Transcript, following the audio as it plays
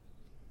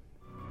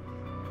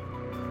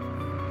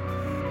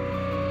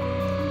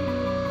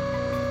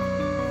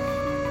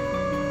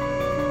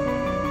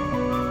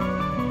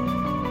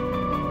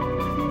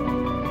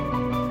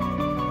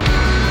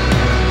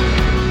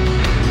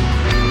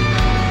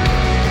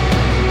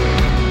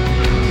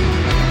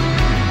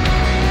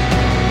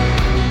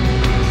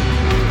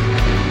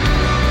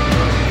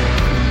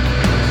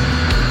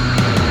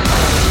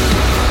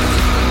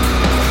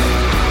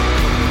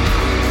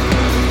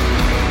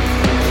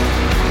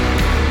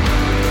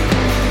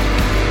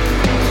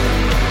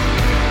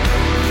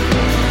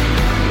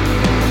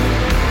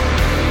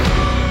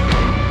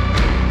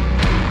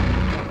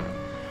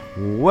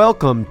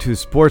Welcome to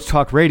Sports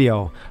Talk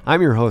Radio.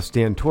 I'm your host,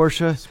 Dan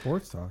Torsha.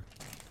 Sports Talk?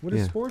 What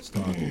is Sports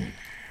Talk? What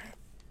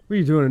are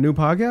you doing, a new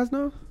podcast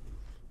now?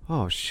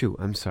 Oh, shoot.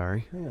 I'm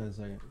sorry. Hang on a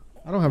second.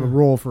 I don't have a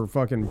role for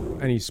fucking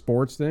any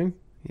sports thing.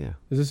 Yeah.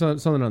 Is this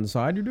something on the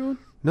side you're doing?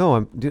 No,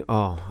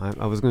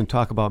 I was going to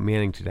talk about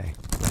Manning today.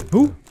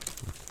 Who?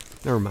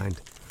 Never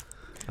mind.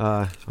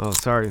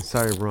 Sorry,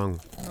 wrong.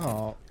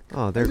 Oh,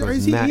 there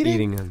goes Matt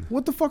eating him.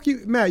 What the fuck,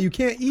 Matt? You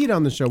can't eat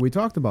on the show. We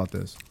talked about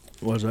this.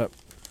 What's up?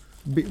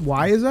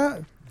 Why is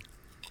that?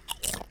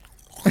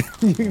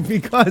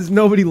 Because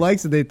nobody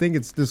likes it. They think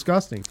it's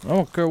disgusting. I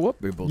don't care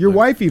what people Your think.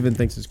 wife even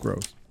thinks it's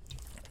gross.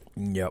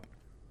 Yep.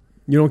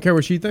 You don't care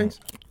what she thinks?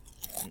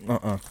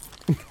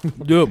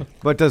 Dude.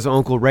 But does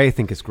Uncle Ray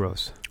think it's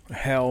gross?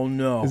 Hell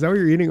no. Is that what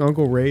you're eating,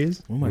 Uncle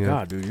Ray's? Oh, my Yeah.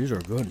 God, dude. These are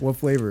good. What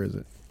flavor is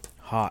it?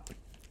 Hot.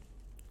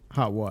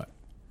 Hot what?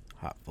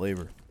 Hot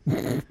flavor.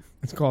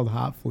 It's called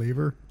hot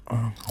flavor.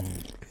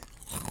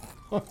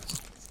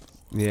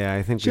 Yeah,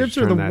 I think Chips we are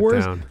should the turn that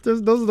worst. down.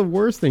 Those are the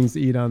worst things to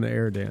eat on the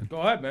air, Dan.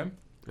 Go ahead, man.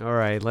 All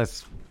right,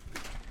 let's...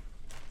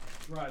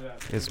 Try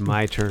that. It's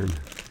my turn.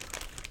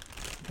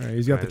 All right,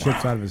 he's got the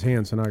chips out of his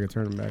hand, so now I can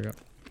turn them back up.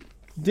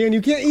 Dan, you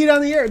can't eat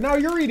on the air. Now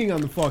you're eating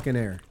on the fucking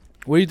air.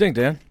 What do you think,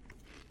 Dan?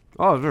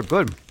 Oh, they're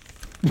good.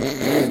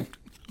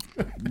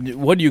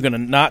 What, are you going to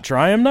not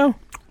try them now?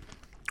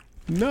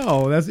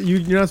 No, that's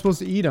you're not supposed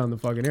to eat on the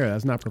fucking air.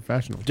 That's not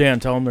professional.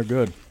 Dan, tell them they're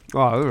good.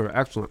 Oh, they're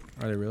excellent.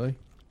 Are they really?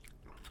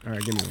 All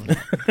right, give me one.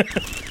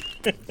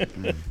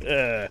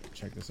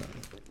 Check this out.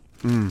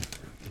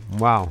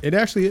 Wow. It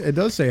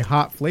does say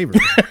hot flavor.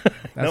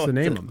 That's the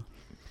name of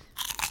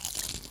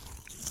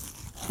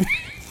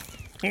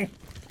them.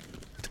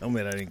 Tell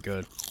me that ain't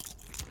good.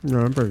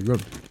 No, I'm pretty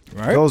good.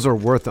 Right? Those are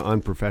worth the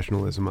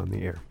unprofessionalism on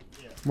the air.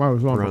 Why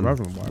was wrong Run.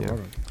 professional? Why? Yeah.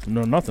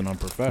 No, nothing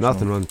unprofessional.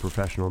 Nothing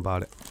unprofessional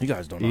about it. You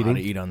guys don't know how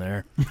to eat on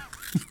there.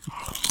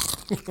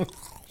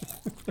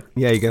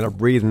 Yeah, you got to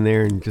breathe in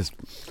there and just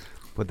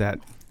put that...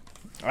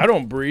 I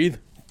don't breathe.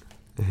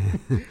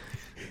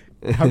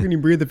 How can you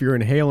breathe if you're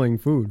inhaling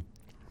food?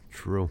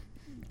 True.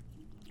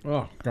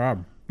 Oh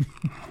God.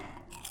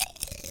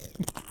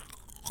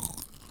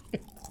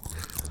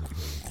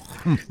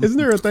 Isn't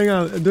there a thing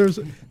on there's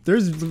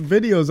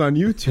videos on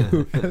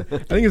YouTube? I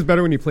think it's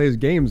better when he plays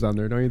games on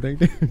there, don't you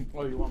think?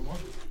 Oh, you want more?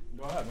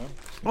 Go ahead, man.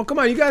 Oh come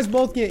on, you guys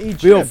both can't eat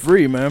Feel chips.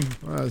 free, man.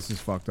 Oh, this is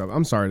fucked up.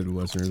 I'm sorry to the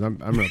listeners. I'm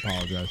gonna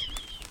apologize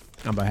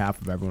on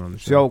behalf of everyone on the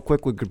See show. how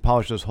quick we could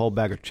polish this whole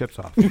bag of chips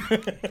off.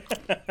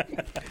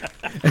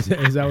 Is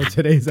that what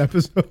today's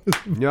episode is?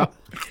 Yeah.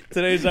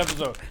 Today's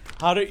episode,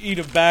 how to eat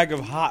a bag of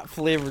hot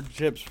flavored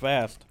chips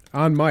fast.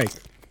 On mic.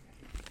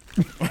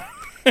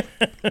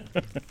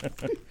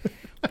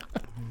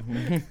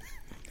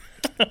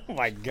 Oh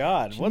my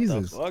God! What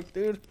the Jesus. fuck,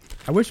 dude?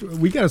 I wish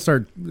we gotta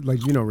start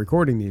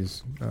recording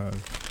these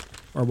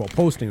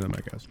posting them,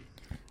 I guess.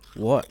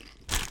 What?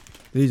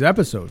 These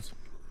episodes.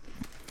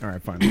 All right,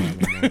 fine. We'll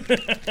have one more.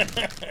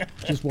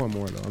 Just one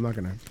more though. I'm not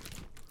gonna.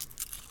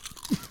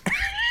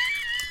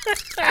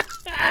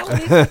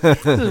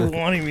 Just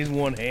wanting me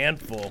one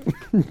handful.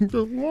 Just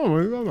one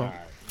more.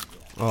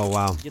 Oh,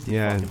 wow. Get the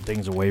Yeah. fucking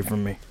things away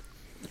from me.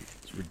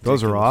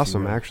 Those are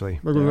awesome, actually.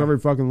 Look at every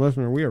fucking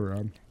listener we ever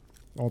had.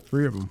 All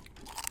three of them.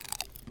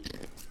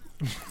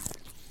 All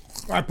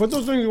right, put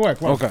those things away.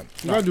 Come on. Okay.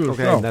 You gotta do the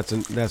Okay, show.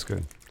 that's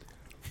good.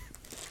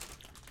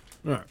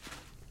 All right.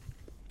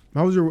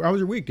 How was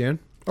your week, Dan?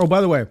 Oh,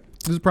 by the way,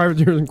 this is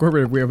Privateers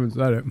Incorporated. If we haven't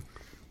said it.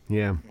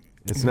 Yeah.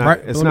 It's not Right,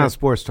 it's let me- not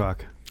sports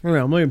talk. Oh,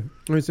 yeah, let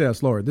me say that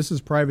slower. This is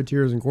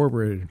Privateers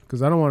Incorporated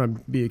because I don't want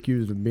to be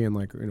accused of being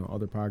like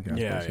other podcasts.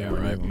 Yeah,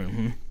 right.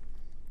 Mm-hmm.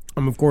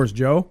 I'm of course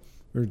Joe.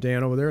 There's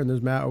Dan over there, and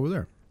there's Matt over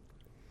there.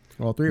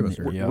 All three of us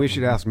are. Yeah. We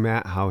should ask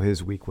Matt how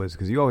his week was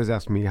because you always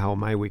ask me how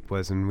my week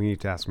was, and we need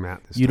to ask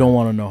Matt this You time. don't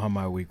want to know how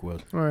my week was.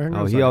 All right, hang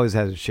on. Oh, a he second. always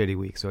has a shitty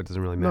week, so it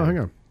doesn't really matter. No, hang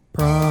on.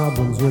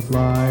 Problems with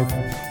life.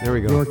 There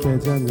we go. Your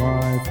kids and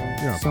wife.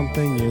 Yeah.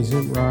 Something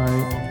isn't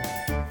right.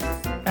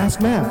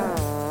 Ask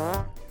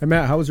Matt. Hey,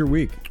 Matt, how was your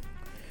week?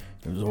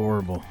 It was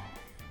horrible.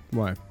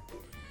 Why?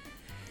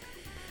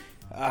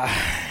 I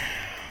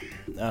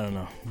don't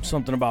know.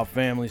 Something about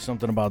family,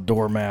 something about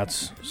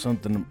doormats,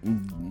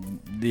 something.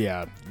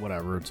 Yeah,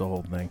 whatever. It's a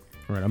whole thing.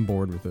 All right, I'm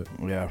bored with it.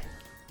 Yeah.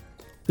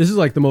 This is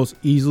like the most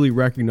easily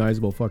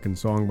recognizable fucking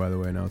song, by the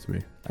way, now to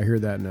me. I hear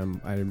that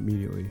and I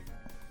immediately...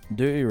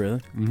 Do you really?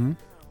 Mm-hmm.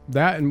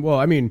 That and, well,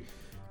 I mean,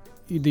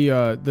 the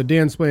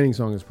Dan Splaining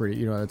song is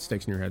pretty, that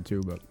sticks in your head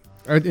too, but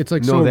it's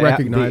like so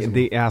recognizable.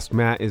 The Ask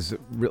Matt is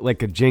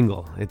like a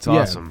jingle. It's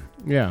awesome.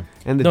 Yeah.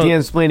 And the Dan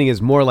Splaining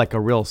is more like a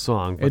real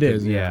song. But It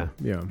is, yeah.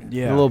 Yeah.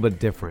 Yeah. A little bit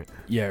different.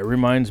 Yeah, it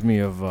reminds me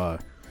of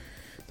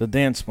the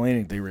Dan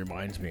Splaining thing.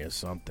 Reminds me of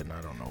something.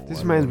 I don't know.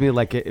 This reminds me of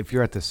like if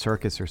you're at the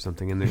circus or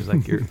something, and there's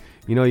like you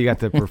got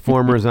the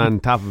performers on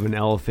top of an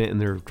elephant, and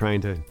they're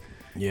trying to,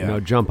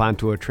 jump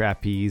onto a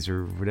trapeze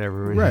or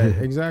whatever. Right.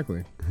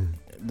 Exactly.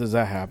 Does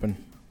that happen?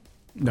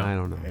 No, I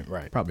don't know.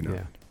 Right. Probably not.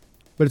 Yeah.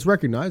 But it's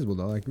recognizable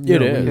though. Like It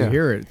when is. you Yeah.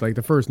 hear it, like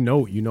the first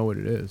note, you know what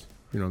it is.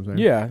 You know what I'm saying?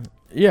 Yeah.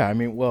 Yeah, I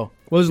mean, well,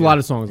 there's a lot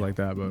of songs like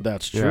that, but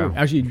that's true.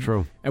 Actually,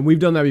 True. And we've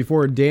done that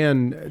before.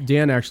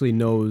 Dan actually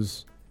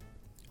knows.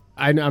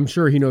 I'm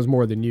sure he knows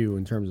more than you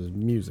in terms of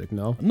music.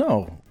 No,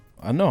 No,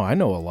 I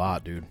know a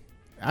lot, dude.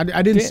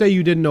 I didn't say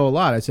you didn't know a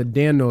lot. I said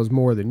Dan knows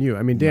more than you.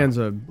 I mean, Dan's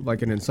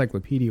like an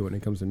encyclopedia when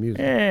it comes to music.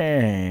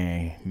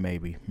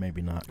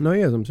 Maybe not. No,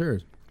 he is. I'm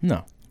serious.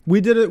 No,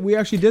 We did it. We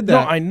actually did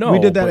that. No, I know, We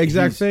did that but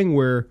exact thing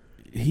where.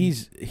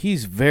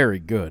 he's very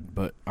good,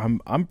 but I'm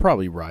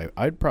probably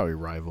I'd probably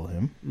rival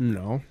him.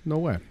 No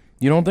way.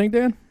 You don't think,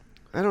 Dan?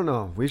 I don't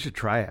know. We should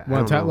try it.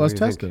 Let's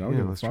test it. I don't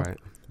give a Let's fuck. try it.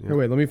 Yeah. Here,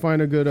 wait. Let me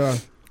find a good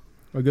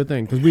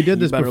thing because we did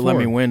this You better before. let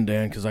me win,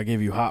 Dan, because I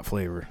gave you hot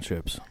flavor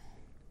chips.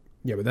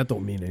 Yeah, but that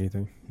don't mean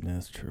anything.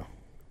 That's true.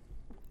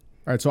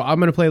 All right, so I'm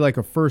gonna play like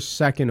a first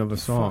second of a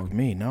song. Fuck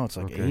me. Now it's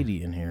like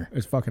 80 in here.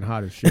 It's fucking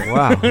hot as shit.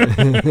 Wow. It's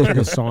like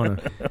a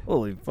sauna.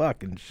 Holy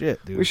fucking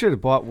shit, dude. We should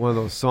have bought one of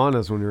those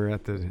saunas when we were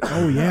at the.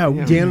 Oh yeah,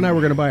 Dan and I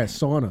were gonna buy a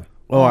sauna.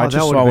 Oh, I that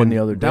just would've saw one been-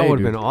 the other day. That would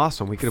have dude. been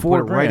awesome. We could have $4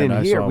 put it right in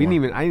grand, I here. saw We one.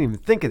 didn't even. I didn't even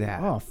think of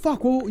that. Oh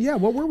fuck! Well, yeah.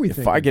 What were we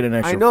thinking? If I get an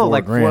extra I know, $4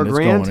 like grand, $4 it's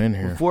grand. going in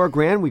here.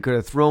 $4,000. We could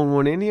have thrown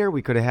one in here.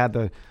 We could have had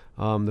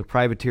the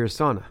privateer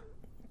sauna.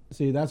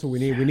 See, that's what we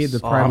need. We need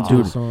the Oh, private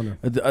dude.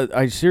 sauna.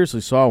 I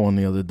seriously saw one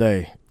the other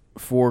day.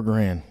 $4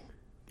 grand.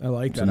 I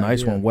like It's that. a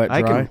nice idea. one, wet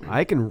dry.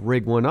 I can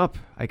rig one up.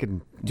 I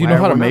can. Do you know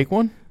wire how to one make up.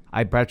 one?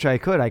 I bet you I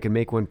could. I can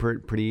make one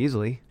pretty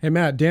easily. Hey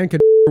Matt, Dan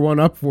could one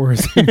up for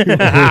us.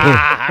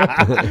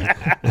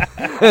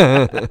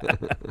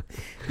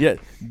 Yeah,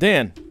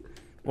 Dan.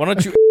 Why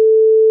don't you?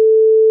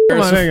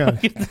 Come on, hang on.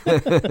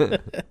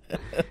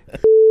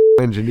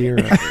 Engineer.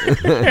 All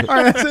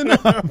right, that's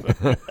enough.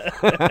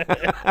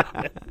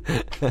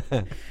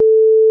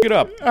 Get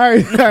up. All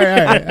right.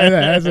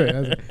 That's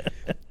it.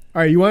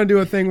 All right, you want to do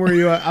a thing where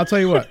you? I'll tell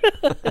you what.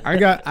 I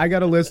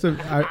got a list of.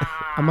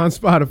 I'm on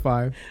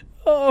Spotify.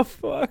 Oh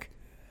fuck.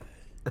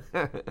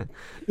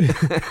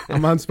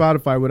 I'm on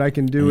Spotify. What I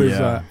can do is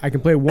Yeah. I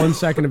can play 1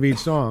 second of each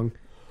song,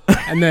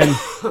 and then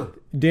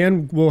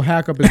Dan will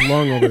hack up his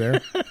lung over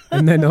there,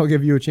 and then they'll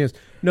give you a chance.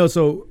 No,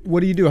 so what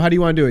do you do? How do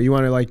you want to do it? You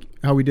want to like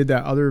how we did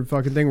that other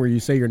fucking thing where you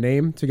say your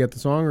name to get the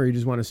song, or you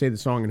just want to say the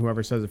song and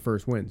whoever says it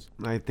first wins?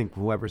 I think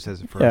whoever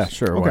says it first. Yeah,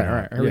 sure. Okay, why not? all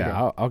right, here we Yeah,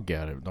 go. I'll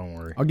get it. Don't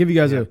worry. I'll give you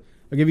guys a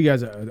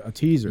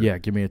teaser. Yeah,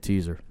 give me a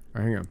teaser.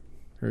 All right, hang on.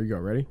 Here you go.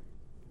 Ready?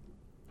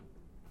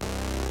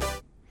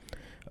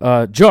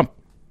 Jump.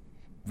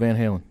 Van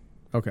Halen.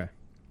 Okay.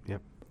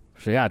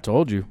 So yeah, I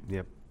told you.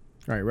 Yep.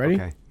 All right, ready?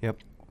 Okay. Yep.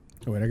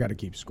 Oh wait, I got to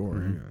keep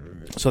score.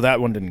 So that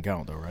one didn't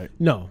count though, right?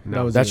 No, No,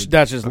 that was That's a-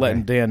 just okay.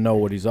 letting Dan know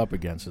what he's up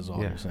against. Is all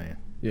Yeah. you're saying.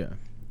 yeah.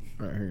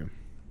 All right, hang on.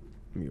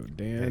 Let me go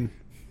Dan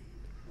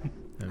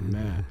and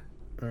Matt.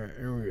 All right,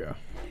 here we go.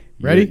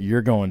 Ready?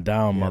 You're going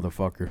down,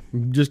 motherfucker.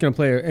 I'm just gonna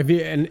play. If you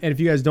and if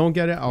you guys don't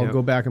get it, I'll Yep.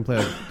 go back and play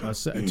 2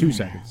 seconds.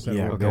 instead of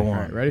Yeah, one. go All on.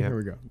 right, ready? Yep. Here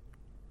we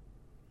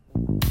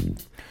go.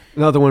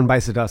 Another one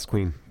bites the dust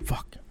queen.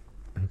 Fuck.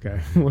 Okay.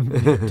 All Damn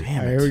right, it.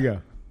 here we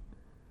go.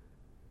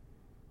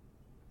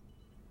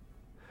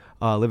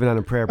 Living on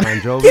a Prayer, Bon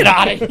Jovi. Get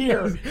out of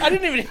here! I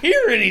didn't even hear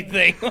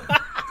anything.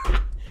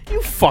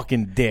 You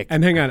fucking dick.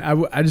 And hang on,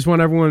 I just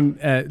want everyone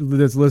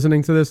that's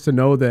listening to this to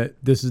know that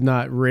this is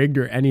not rigged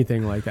or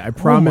anything like that. I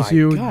promise oh my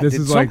you, God, this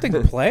did is like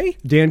something play?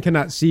 Dan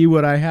cannot see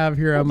what I have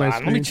here on my Hold on,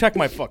 screen. let me check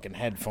my fucking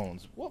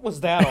headphones. What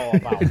was that all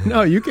about?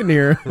 No, you can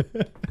hear.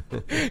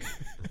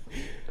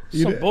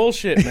 Some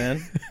bullshit,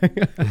 man.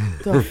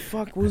 The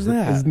fuck was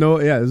There's that?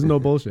 there's no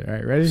bullshit. All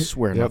right, I ready?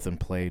 swear Yep. nothing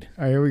played.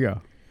 All right, here we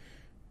go.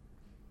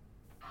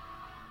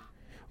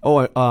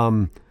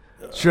 Oh,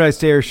 should I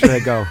stay or should I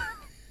go?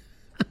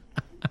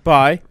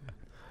 Bye.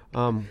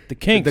 The The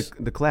Kinks.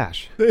 The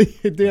Clash.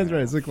 Dan's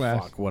right. It's the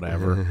Clash. Fuck,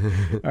 whatever.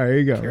 All right, here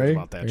you go. Cares Ready?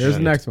 about that Here's shit. the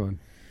next one.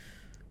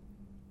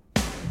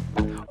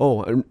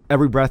 Oh,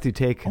 Every Breath You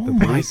Take. Oh the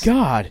my Police.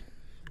 god.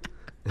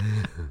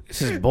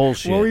 This is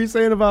bullshit. What were you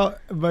saying about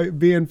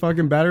being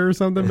fucking better or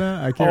something,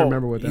 Matt? I can't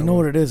remember what that You know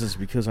was. what it is? It's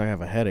because I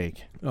have a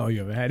headache. Oh, you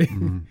have a headache.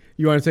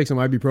 You want to take some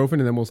ibuprofen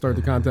and then we'll start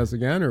the contest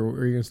again, or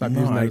are you gonna stop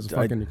using that as a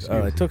fucking excuse?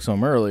 I took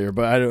some earlier,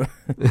 but I don't.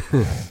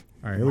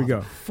 All right, here we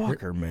go.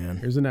 Fucker, man.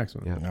 Here's the next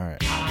one. Yeah. All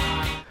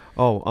right.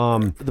 Oh,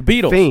 The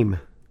Beatles. Fame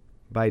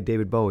by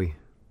David Bowie.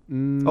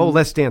 Oh,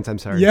 Let's Dance. I'm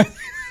sorry. Yeah,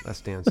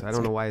 Let's Dance. I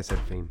don't know why I said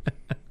Fame.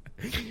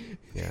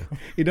 Yeah.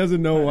 he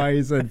doesn't know why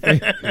he said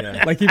fake.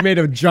 Yeah. Like he made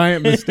a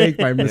giant mistake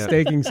by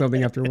mistaking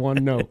something after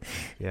one note.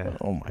 Yeah.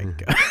 Oh my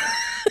god.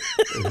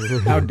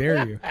 How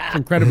dare you? It's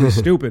incredibly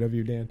stupid of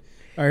you, Dan.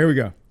 All right, here we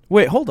go.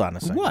 Wait, hold on a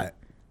second. What?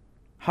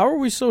 How are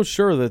we so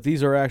sure that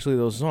these are actually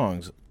those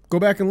songs? Go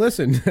back and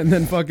listen, and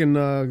then fucking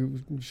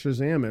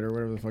Shazam it or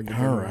whatever the fuck. You're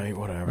All doing. right,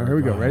 whatever. All right, here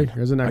we go. Ready? ahead.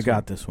 Here's the next I got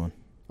one. this one.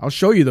 I'll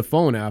show you the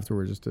phone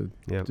afterwards just to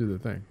Yep. do the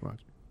thing. Watch.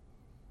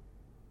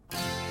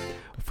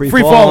 Free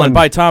Fallin'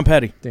 by Tom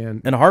Petty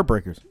Dan. and the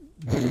Heartbreakers.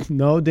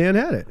 No, Dan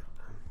had it.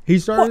 He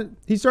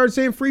started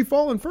saying free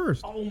falling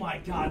first. Oh my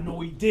god, no,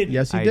 he didn't.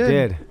 Yes, he I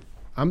did.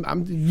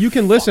 did. You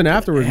can listen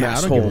afterwards, Matt.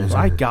 I don't give a Assholes. fuck.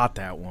 I got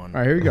that one. All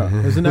right, here you go.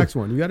 Here's the next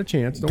one. You got a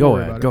chance. Don't Go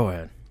worry ahead. about Go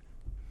ahead.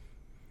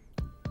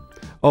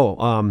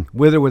 Oh,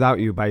 With or Without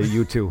You by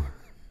U2.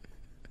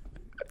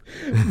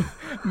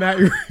 Matt,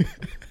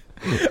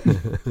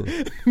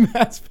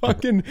 Matt's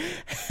fucking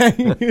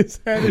hanging his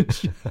head and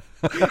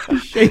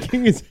he's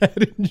shaking his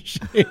head in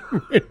shame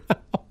right now.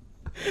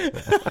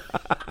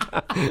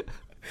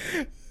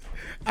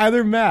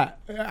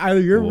 Either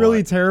you're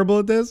really terrible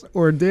at this,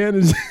 or Dan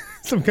is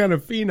some kind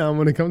of phenom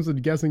when it comes to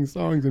guessing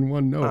songs in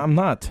one note. I'm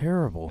not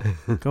terrible.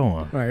 Go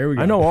on. All right, here we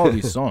go. I know all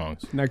these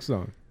songs. Next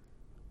song.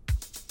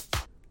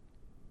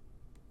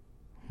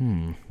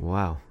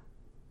 Wow.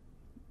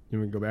 You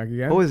want to go back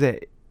again? What was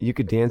it? You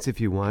could dance if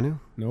you want to?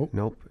 Nope.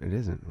 Nope, it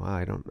isn't. Wow,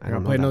 I don't I'll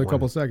know play that another one.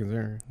 couple seconds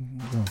there.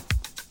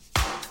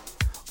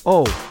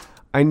 Oh,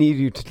 I Need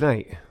You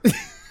Tonight.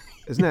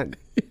 Isn't that?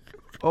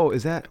 Oh,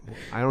 is that?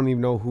 I don't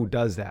even know who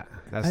does that.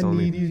 That's the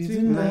only. you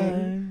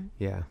tonight.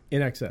 Yeah.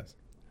 In Excess.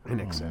 In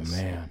Excess. Oh,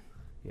 man.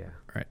 Yeah.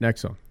 All right,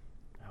 next song.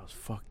 That was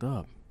fucked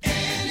up.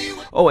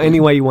 Oh, Any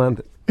Way You Want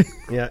It.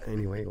 Yeah,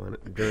 Any Way You Want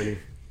It. Journey.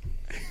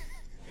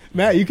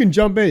 Matt, you can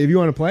jump in if you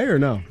want to play or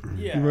no.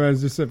 Yeah. You want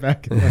to just sit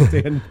back and let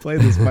Dan play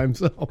this by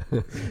himself.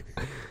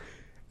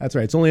 That's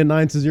right. It's only a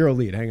 9-0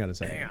 lead. Hang on a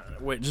second. Hang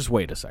on. Just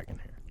wait a second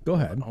here. Go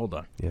ahead. Hold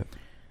on. Yeah.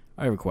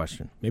 I have a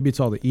question. Maybe it's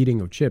all the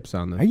eating of chips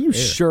on the Are you air.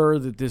 sure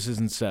that this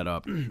isn't set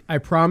up? I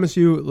promise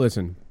you,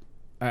 listen,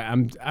 I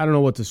don't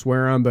know what to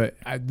swear on, but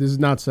this is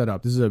not set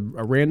up. This is a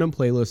random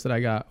playlist that I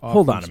got off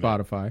Hold of on a minute.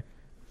 Spotify.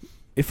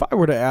 If I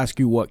were to ask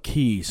you what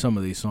key some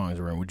of these songs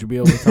are in, would you be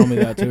able to tell me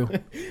that too?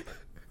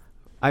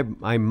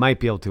 I might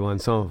be able to on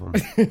some of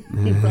them.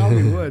 You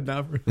probably would.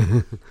 Not for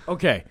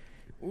Okay.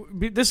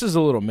 This is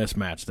a little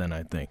mismatched then,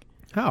 I think.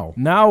 How?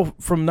 Now,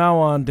 from now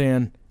on,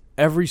 Dan,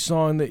 every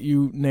song that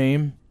you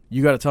name,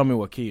 you got to tell me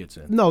what key it's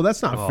in. No,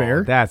 that's not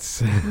fair.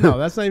 That's No,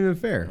 that's not even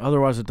fair.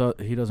 Otherwise,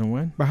 he doesn't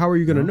win? But how are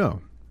you going to know?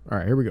 All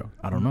right, here we go.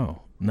 I don't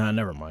know. Nah,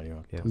 never mind. You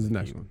know, Yeah. This is the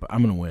next one. but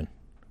I'm going to win.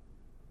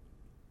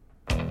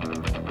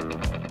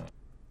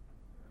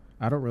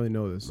 I don't really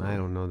know this. I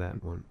don't know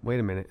that one. Wait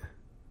a minute.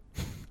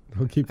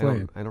 I'll keep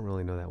playing. I don't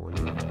really know that one.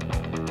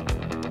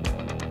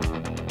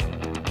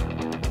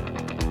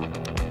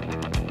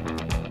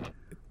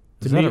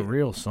 Is me, that a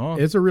real song?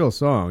 It's a real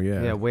song,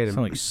 yeah. Yeah, wait a It's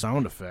minute. like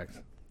sound effect.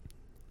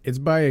 It's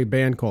by a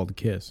band called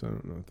Kiss. I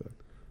don't know what that.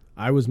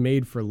 I Was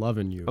Made for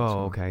Loving You. Oh, so.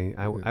 okay.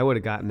 I would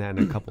have gotten that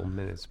in a couple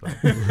minutes, but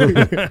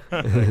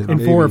In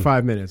 4 or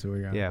 5 minutes,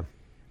 we got. yeah.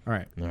 All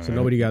right. All So right.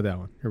 nobody got that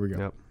one. Here we go.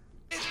 Yep.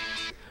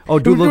 Oh,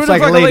 dude looks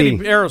like a lady.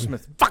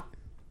 Aerosmith. Fuck.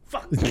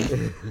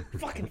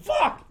 Fucking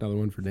fuck. Another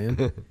one for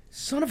Dan.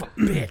 Son of a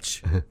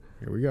bitch.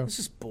 Here we go. This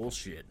is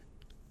bullshit.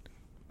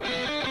 What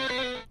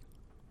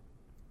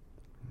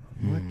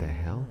the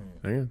hell?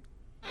 Hang on.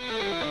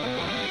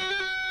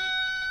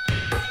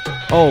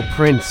 Oh,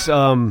 Prince.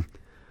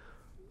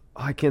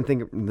 I can't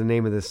think of the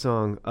name of this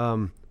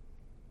song.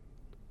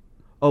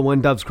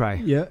 When Doves Cry.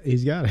 Yeah,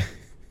 he's got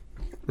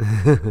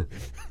it.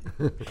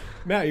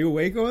 Matt, you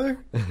awake over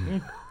there?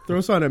 Throw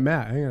something at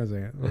Matt. Hang on a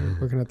second.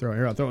 What can I throw?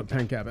 Here, I'll throw a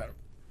 10 cap at him.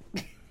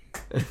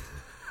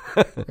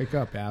 Wake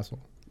up, asshole.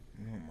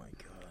 Oh, my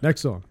God. Next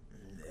song.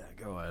 Yeah,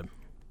 go ahead.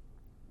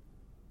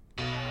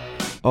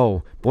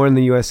 Oh, Born in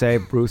the USA,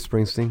 Bruce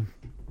Springsteen.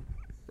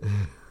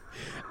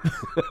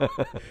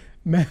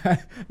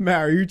 Matt,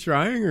 are you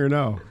trying or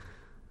no?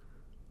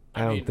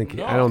 I don't think he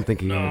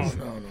is. No.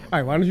 All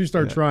right, why don't you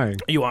start trying?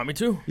 You want me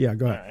to? Yeah,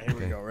 go All ahead. right, here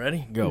we go.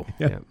 Ready? Go.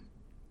 Yeah.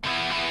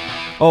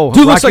 Oh,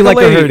 Dude Rocky looks like a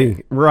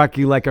lady.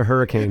 Rocky Like a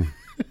Hurricane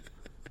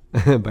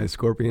by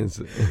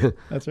Scorpions.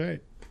 That's right.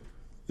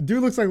 The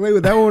dude looks like Lady.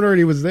 That one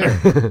already was there.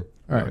 All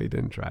No, right. he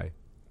didn't try.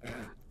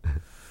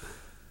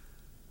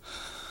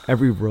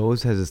 Every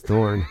Rose Has Its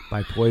Thorn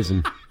by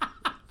Poison.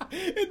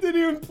 It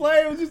didn't even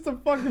play. It was just a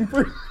fucking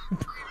person.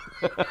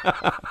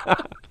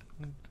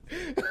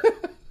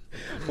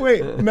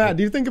 Wait, Matt,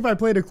 do you think if I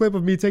played a clip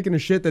of me taking a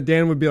shit that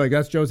Dan would be like,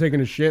 that's Joe taking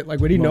a shit? Like,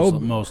 would he know?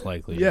 Most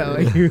likely. Yeah,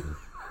 like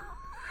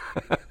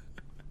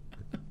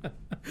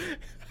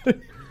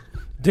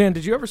Dan,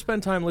 did you ever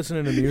spend time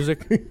listening to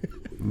music?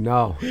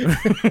 No.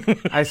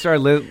 I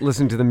started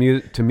listening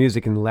to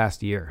music in the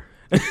last year.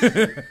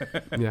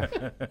 Yeah.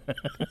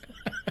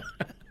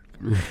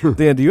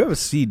 Dan, do you have a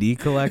CD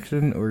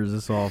collection, or is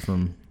this all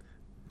from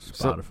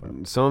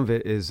Spotify? Some of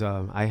it is.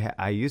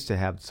 I used to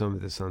have some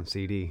of this on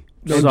CD.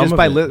 Some just of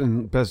by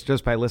it?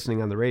 just by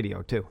listening on the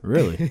radio too.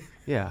 Really?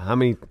 Yeah. How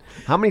many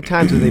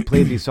times have they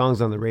played these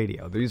songs on the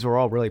radio? These were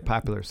all really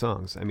popular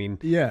songs. I mean,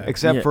 Yeah.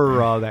 except Yeah.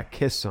 for that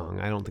Kiss song.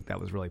 I don't think that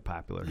was really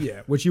popular.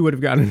 yeah, which you would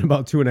have gotten in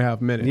about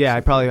 2.5 minutes. Yeah.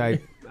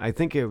 I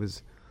think it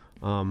was.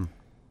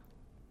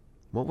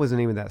 What was the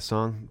name of that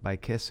song by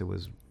Kiss? It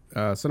was.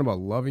 Something about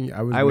loving you.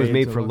 I was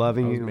made to for lo-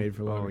 loving I was you. made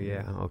for loving you. Oh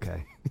yeah.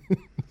 Okay.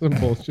 Some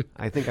bullshit.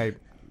 I think I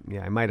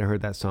might have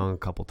heard that song a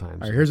couple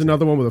times. All right, here's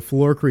another one with a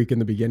floor creak in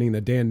the beginning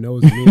that Dan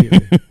knows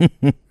immediately. All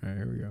right,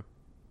 here we go.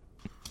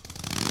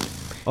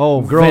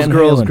 Oh, girls, Van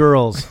girls, Halen.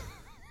 girls.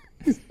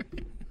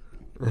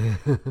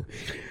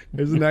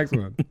 Here's the next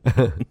one.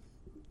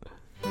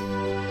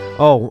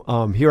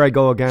 Oh, Here I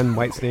Go Again,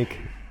 White Snake.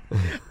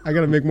 I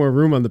got to make more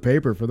room on the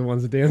paper for the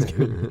ones that Dan's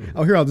getting.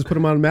 Oh, here, I'll just put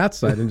them on Matt's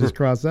side and just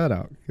cross that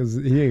out because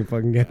he ain't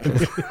fucking getting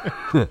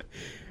it.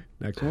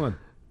 Next one.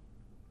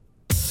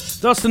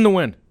 Dust in the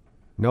Wind.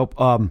 Nope.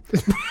 Oh,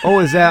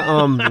 is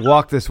that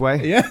Walk This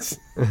Way? Yes,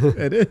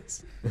 it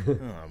is.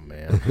 Oh,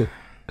 man.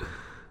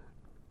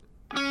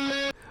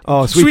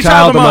 Oh, Sweet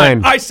Child of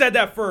Mine. I said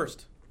that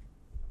first.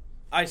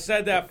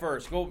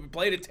 Go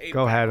play the tape.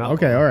 Go ahead.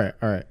 Okay, all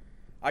right.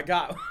 I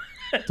got...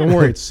 Don't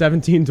worry, it's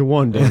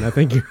 17-1, Dan. I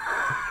think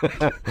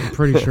I'm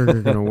pretty sure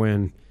you're gonna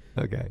win.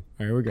 Okay. All right,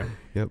 here we go.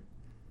 Yep.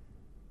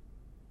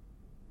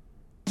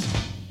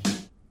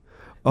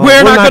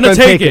 We're not gonna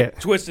take it.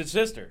 Twisted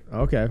Sister.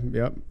 Okay,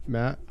 yep,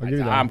 Matt. I'll give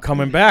you that. I'm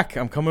coming back.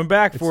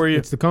 For you.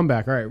 It's the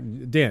comeback. All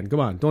right, Dan, come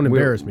on, don't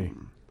embarrass me.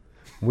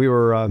 We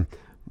were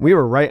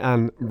right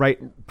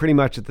pretty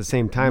much at the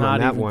same time Not on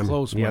that even one.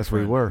 Close, yes, my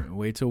we friend. were.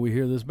 Wait till we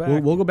hear this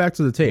back. We'll go back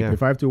to the tape. Yeah.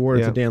 If I have to award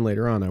it to Yeah. Dan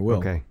later on, I will.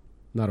 Okay.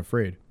 Not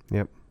afraid.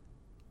 Yep.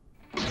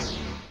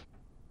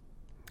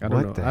 I don't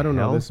What know. the I don't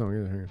know hell? this song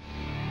either. Hang on.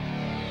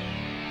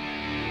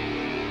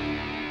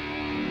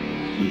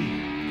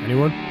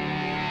 Anyone?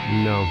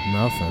 No.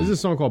 Nothing. This is a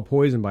song called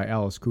 "Poison" by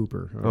Alice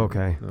Cooper.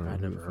 Okay. I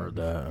never heard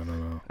that.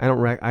 I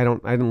don't know.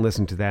 I didn't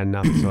listen to that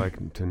enough so I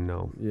can to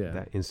know Yeah.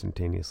 that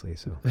instantaneously.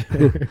 So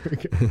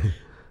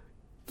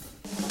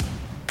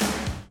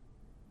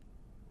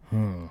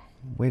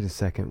wait a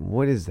second.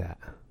 What is that?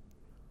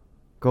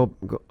 Go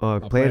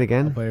play it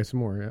again. I'll play it some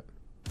more. Yeah.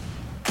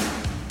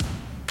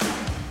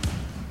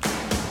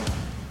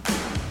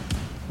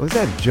 Was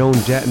that Joan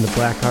Jett and the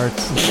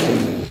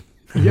Blackhearts?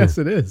 Yes,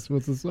 it is.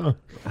 What's the song?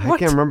 I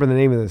can't remember the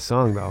name of the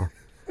song though.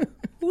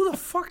 Who the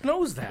fuck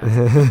knows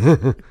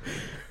that?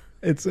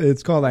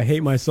 It's called "I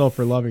Hate Myself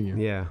for Loving You."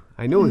 Yeah,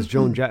 I knew it was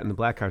Joan Jett and the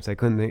Blackhearts. I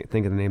couldn't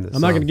think of the name of the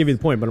I'm song. not going to give you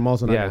the point, but I'm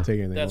also not Yeah. going to take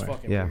anything That's away.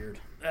 fucking Yeah. weird.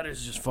 That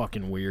is just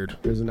fucking weird.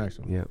 Here's the next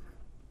one. Yep.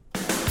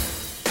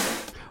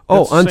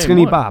 Oh, the same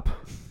Unskinny one. Bop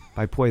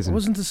by It Poison.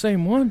 wasn't the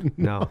same one.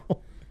 No.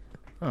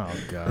 Oh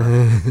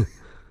god.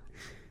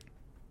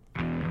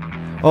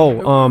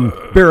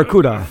 Oh,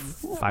 Barracuda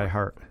by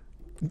Heart.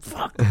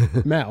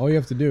 Matt, all you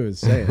have to do is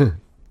say it.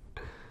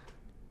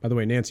 By the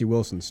way, Nancy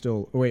Wilson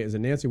still. Oh, wait, is it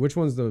Nancy? Which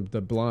one's the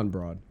blonde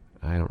broad?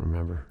 I don't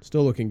remember.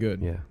 Still looking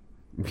good. Yeah.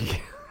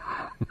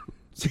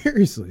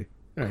 Seriously.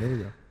 All right, here we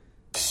go.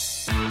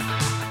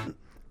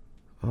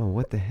 Oh,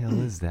 what the hell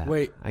is that?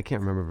 Wait. I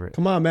can't remember it.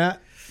 Come on,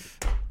 Matt.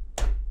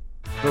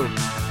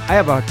 I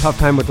have a tough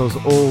time with those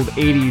old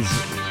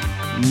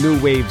 80s new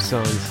wave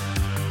songs.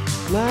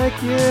 Like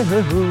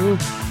you.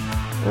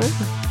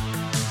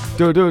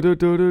 Do do do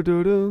do do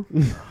do do.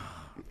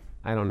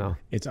 I don't know.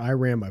 It's "I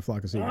Ran" by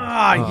Flock of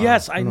Seagulls.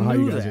 Yes, I I don't know how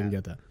knew you guys that. didn't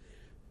get that.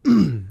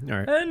 All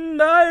right.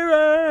 And I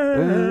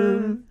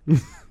ran.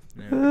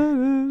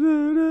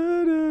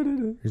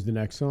 Here's the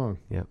next song.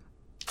 Yep.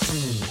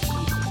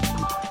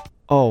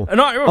 Oh. And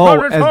I-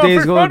 Oh, As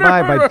Days Go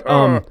By by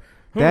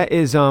that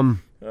is And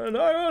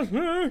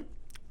I-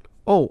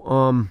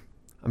 I'm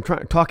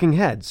trying Talking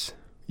Heads.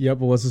 Yep,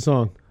 but what's the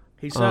song?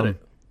 He said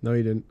it. No,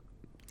 you didn't.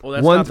 Well,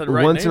 that's Once not the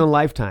right in a name.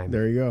 lifetime.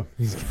 There you go.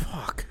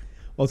 Fuck.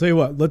 I'll tell you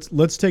what.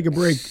 Let's take a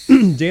break.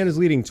 Dan is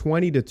leading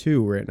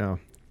 20-2 right now.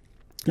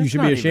 You That's should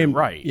not be even ashamed.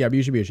 right. Yeah, but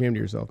you should be ashamed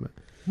of yourself, man.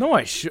 No,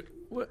 I should.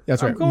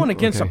 That's I'm right. going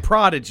against Okay. a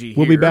prodigy.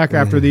 We'll be here. back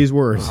after these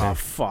words. Oh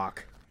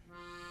fuck.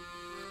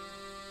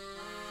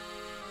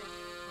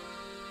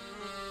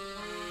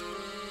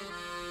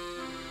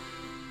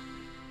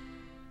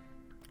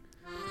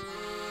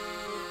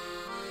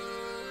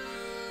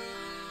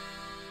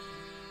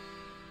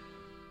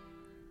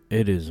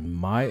 It is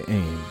my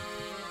aim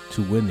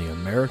to win the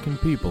American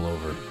people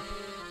over,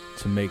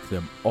 to make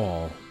them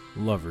all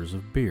lovers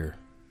of beer.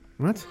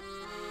 What?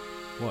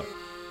 What?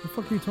 The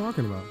fuck are you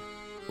talking about?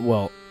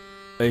 Well,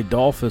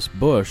 Adolphus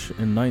Bush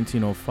in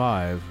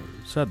 1905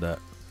 said that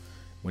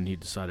when he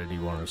decided he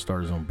wanted to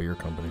start his own beer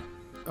company.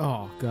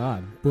 Oh,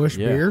 God. Bush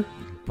Yeah. beer?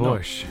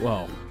 Bush. No,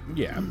 well,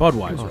 yeah,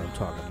 Budweiser I'm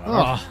talking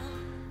about. Oh.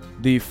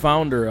 The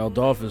founder,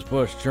 Adolphus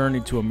Bush,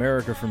 journeyed to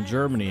America from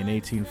Germany in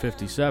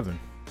 1857,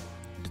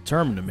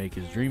 determined to make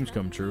his dreams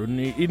come true, and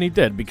he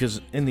did,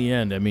 because in the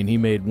end, I mean, he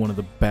made one of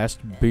the best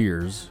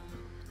beers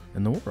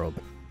in the world.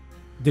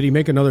 Did he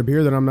make another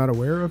beer that I'm not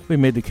aware of? He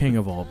made the king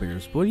of all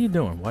beers. What are you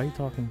doing? Why are you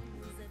talking?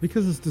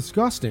 Because it's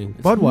disgusting.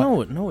 It's-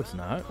 Budweiser. No, it's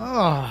not.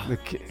 Ah.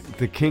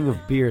 The king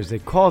of beers. They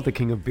call it the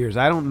king of beers.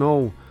 I don't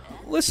know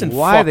Listen,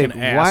 why fucking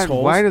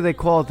assholes. why do they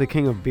call it the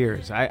king of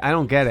beers? I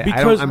don't get it.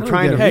 Because I'm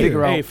trying to hey,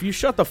 figure out. Hey, if you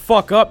shut the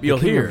fuck up, you'll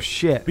king hear of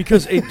shit.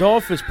 Because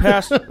Adolphus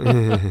passed.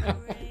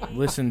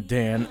 Listen,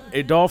 Dan.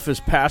 Adolphus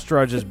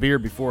pasteurized his beer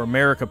before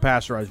America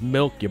pasteurized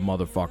milk. You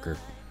motherfucker.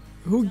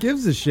 Who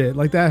gives a shit?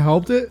 Like, that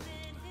helped it?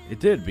 It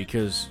did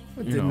because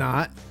It you did know,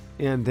 not.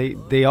 And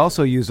they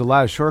also used a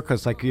lot of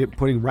shortcuts, like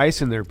putting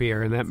rice in their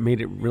beer, and that made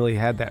it really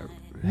had that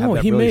No,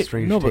 that he really made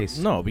strange no, taste.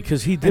 but no,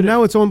 because he did. And it.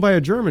 now it's owned by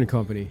a German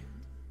company.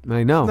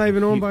 I know. It's not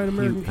even owned He- by an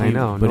American he- I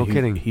know, but no he-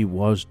 kidding. He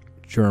was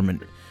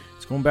German.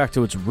 It's going back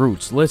to its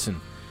roots. Listen,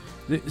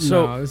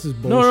 so No, this is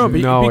no,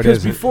 bullshit. No, it because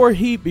isn't. before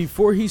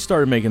he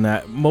started making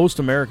that, most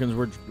Americans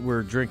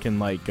were drinking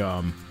like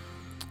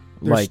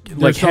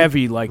There's some-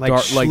 heavy like like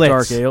dark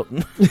Schlitz. ale.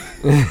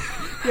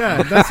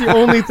 Yeah, that's the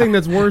only thing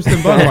that's worse than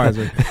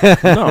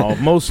Budweiser. No,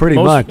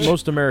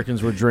 most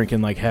Americans were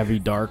drinking like heavy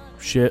dark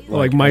shit,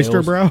 like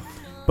Meisterbrow.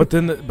 But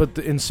then,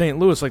 in St.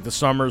 Louis, like the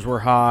summers were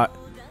hot,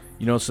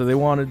 so they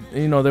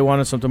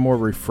wanted something more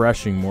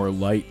refreshing, more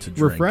light to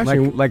drink.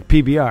 Refreshing, like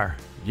PBR.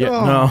 Yeah,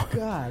 oh,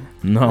 God.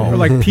 No, or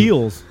like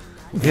Peels.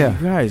 Yeah,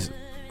 you guys,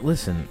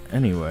 listen.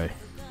 Anyway,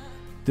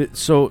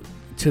 so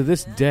to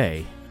this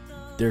day,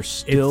 they're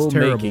still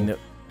making it.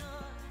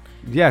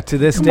 Yeah, to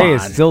this day,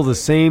 it's still the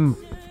same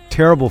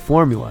terrible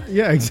formula.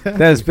 Yeah, exactly.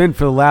 That has been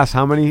for the last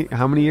how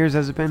many years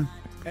has it been?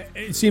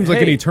 It seems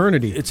like an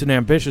eternity. It's an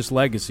ambitious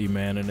legacy,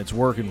 man, and it's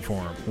working for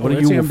them. What do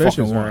you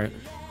ambitious, want? Right?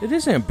 It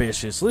is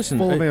ambitious. Listen,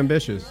 full of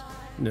ambitious.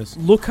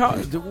 Look how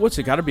what's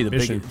it got to be the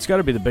biggest? It's got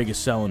to be the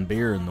biggest selling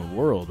beer in the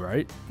world,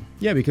 right?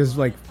 Yeah, because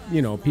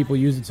people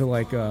use it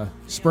to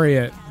spray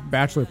at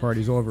bachelor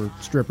parties all over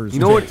strippers. You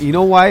know what? You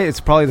know why it's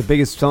probably the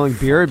biggest selling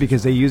beer?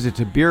 Because they use it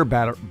to beer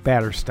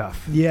batter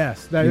stuff.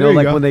 Yes,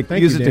 when they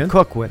use it to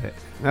cook with it.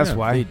 That's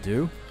why they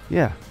do.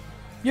 Yeah.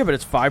 Yeah, but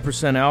it's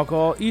 5%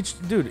 alcohol. Each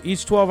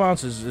 12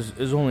 ounces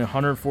is only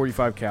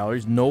 145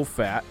 calories, no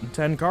fat, and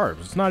 10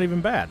 carbs. It's not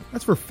even bad.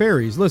 That's for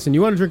fairies. Listen,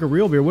 you want to drink a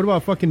real beer? What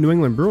about fucking New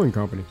England Brewing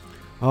Company?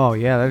 Oh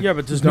yeah,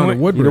 but does you know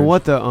what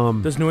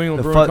does New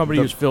England Brewing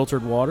Company use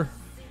filtered water?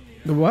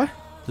 The what?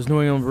 Does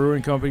New England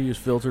Brewing Company use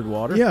filtered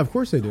water? Yeah, of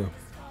course they do.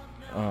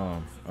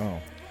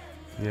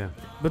 Yeah.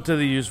 But do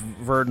they use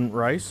verdant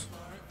rice?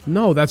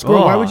 No, that's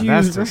gross. Why would you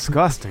use? That's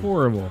disgusting.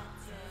 Horrible.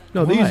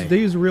 No, they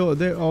use real.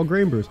 They're all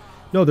grain brews.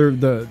 No, they're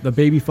the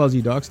baby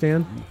fuzzy duck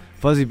stand.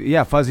 Fuzzy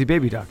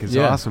baby duck is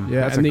awesome.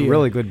 Yeah, that's a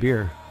really good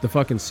beer. The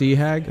fucking Sea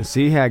Hag. The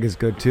Sea Hag is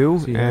good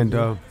too. And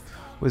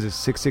was it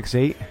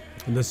 668?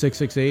 And the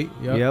 668.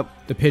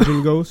 Yep. The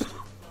Pigeon Ghost.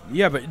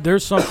 Yeah, but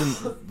there's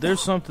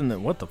something that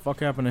what the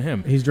fuck happened to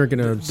him? He's drinking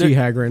a Sea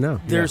Hag right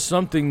now. There's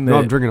something that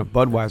I'm drinking a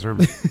Budweiser.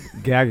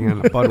 I'm gagging on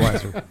a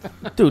Budweiser.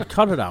 Dude,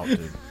 cut it out,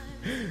 dude.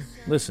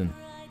 Listen.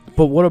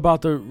 But what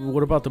about the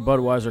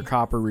Budweiser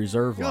Copper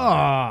Reserve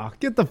line? Oh,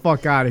 get the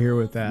fuck out of here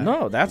with that.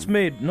 No, it's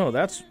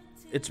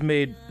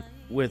made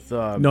with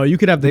no, you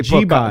could have the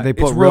G-Bot. They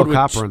put real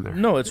copper in there.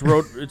 No, it's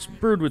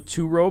brewed with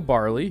 2-row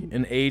barley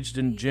and aged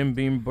in Jim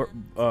Beam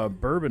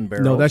bourbon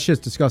barrels. No, that shit's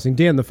disgusting.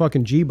 Dan, the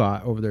fucking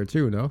G-Bot over there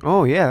too, no?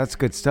 Oh yeah, that's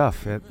good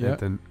stuff at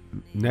the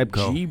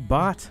Nebco.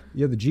 G-Bot?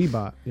 Yeah, the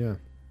G-Bot, yeah.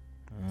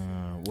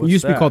 It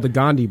used to be called the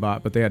Gandhi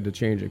Bot, but they had to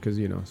change it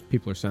because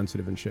people are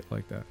sensitive and shit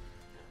like that.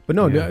 But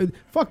no,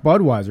 fuck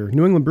Budweiser.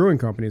 New England Brewing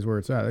Company is where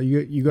it's at.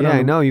 You go down. Yeah,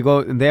 I know. You go,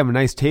 and they have a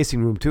nice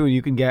tasting room too. And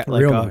you can get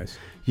nice.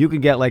 You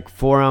can get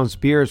 4-ounce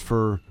beers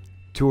for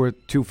 $2.50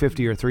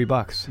 or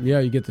 $3. Yeah,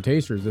 you get the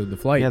tasters, the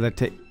flight. Yeah,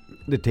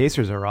 the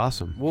tasters are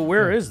awesome. Well,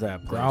 where is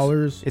that place?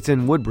 Growlers. It's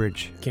in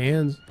Woodbridge,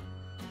 Cans.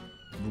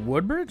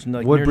 Woodbridge,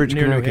 Woodbridge,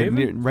 near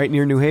Connecticut, right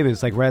near New Haven.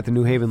 It's right at the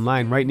New Haven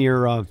line, right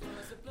near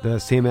the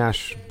Sam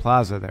Ash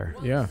Plaza there.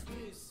 Yeah.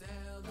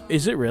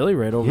 Is it really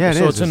right over? Yeah,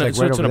 there? It's in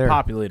a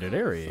populated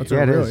area. That's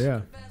it is.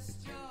 Yeah.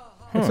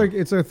 Huh.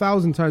 It's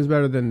 1,000 times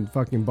better than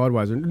fucking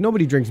Budweiser.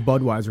 Nobody drinks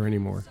Budweiser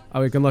anymore.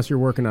 Unless you're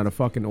working on a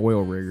fucking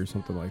oil rig or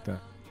something like that.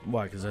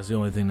 Why? Because that's the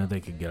only thing that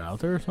they could get out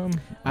there or something?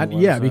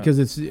 Because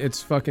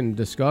it's fucking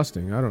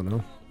disgusting. I don't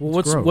know.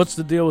 Well, what's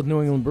the deal with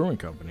New England Brewing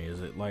Company?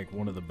 Is it like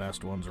one of the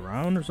best ones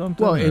around or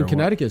something? Well, in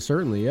Connecticut,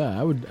 certainly,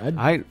 yeah.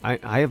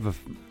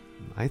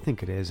 I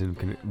think it is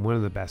one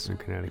of the best in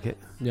Connecticut.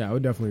 Yeah, I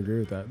would definitely agree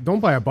with that. Don't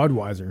buy a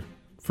Budweiser.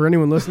 For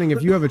anyone listening,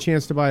 if you have a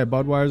chance to buy a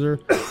Budweiser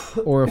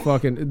or a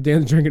fucking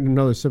Dan's drinking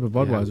another sip of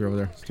Budweiser over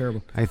there, it's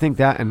terrible. I think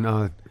that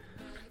and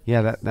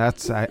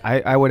that's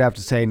I would have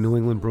to say New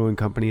England Brewing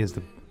Company is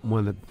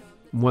one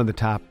of the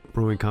top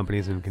brewing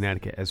companies in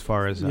Connecticut as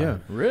far as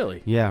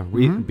really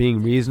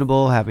being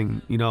reasonable,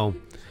 having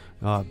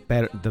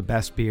the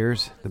best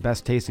beers, the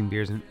best tasting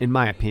beers in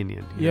my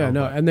opinion.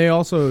 And they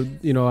also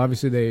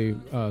obviously they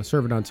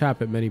serve it on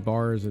tap at many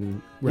bars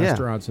and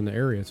restaurants in the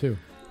area too.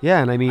 Yeah,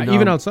 and I mean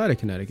even outside of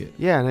Connecticut.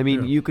 Yeah, and I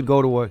mean you could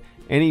go to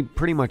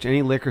pretty much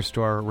any liquor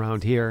store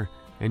around here,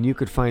 and you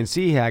could find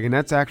Sea Hag, and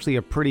that's actually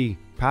a pretty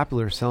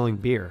popular selling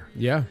beer.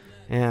 Yeah,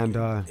 and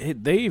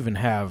they even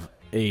have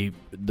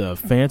the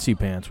Fancy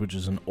Pants, which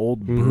is an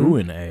old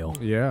brewing ale.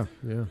 Yeah.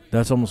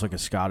 That's almost like a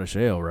Scottish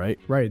ale, right?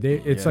 Right.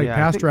 It's like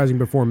pasteurizing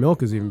before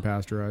milk is even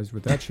pasteurized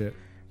with that shit.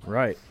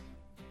 Right.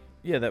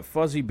 Yeah, that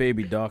fuzzy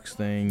baby ducks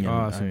thing.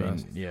 That's the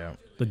best. Yeah.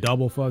 The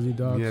double fuzzy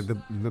ducks.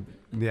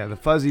 Yeah, the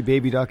fuzzy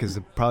baby duck is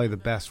probably the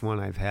best one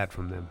I've had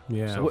from them.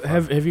 Yeah. So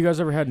have you guys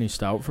ever had any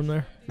stout from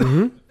there?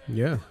 Mm-hmm.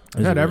 Yeah.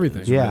 I've had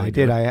everything. Yeah, really I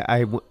did.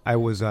 I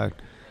was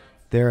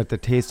there at the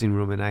tasting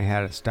room and I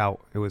had a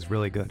stout. It was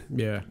really good.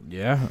 Yeah.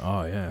 Yeah?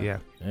 Oh, yeah. Yeah.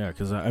 Yeah,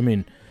 because,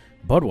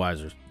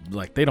 Budweiser's,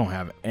 they don't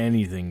have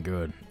anything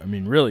good.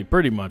 Really,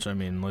 pretty much,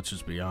 let's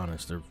just be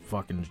honest. They're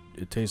fucking,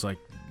 it tastes like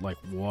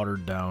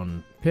watered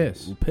down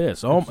piss.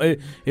 It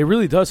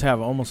really does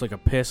have almost like a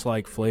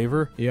piss-like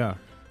flavor. Yeah.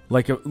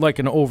 Like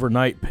an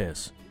overnight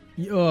piss.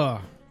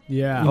 Yeah.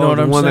 You know what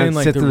I'm saying?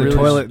 Sits in the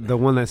toilet, the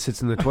one that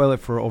sits in the toilet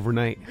for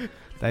overnight.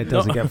 That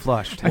doesn't get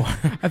flushed.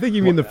 I think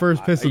you mean the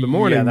first piss of the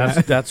morning.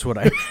 Yeah, that's what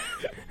I...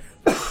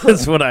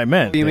 That's what I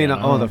meant. You mean Dan.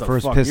 I don't know the what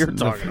first fuck piss? you're The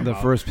talking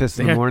about. first piss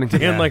in Dan, the morning.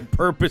 Dan Yeah. like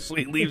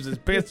purposely leaves his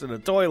piss in the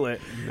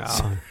toilet.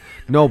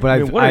 No, but I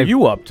mean, what are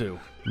you up to?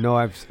 No,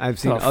 I've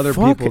seen The other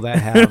fuck? people that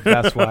have.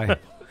 That's why.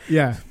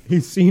 Yeah,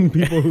 he's seen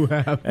people who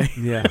have.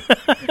 Yeah.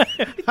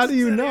 How do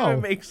you Does that know?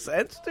 even make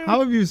sense, dude? How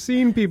have you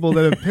seen people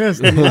that have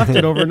pissed and left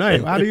it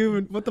overnight? How do you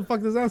even? What the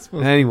fuck is that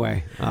supposed to?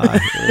 Anyway,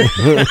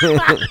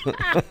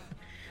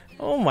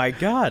 Oh my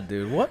god,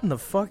 dude! What in the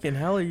fucking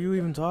hell are you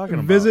even talking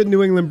about? Visit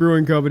New England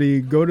Brewing Company.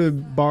 Go to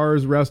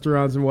bars,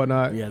 restaurants, and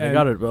whatnot. Yeah, they and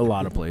got it a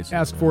lot of places.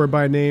 Ask for it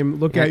by name.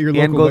 Look at your and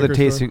local go to the liquor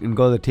store. tasting and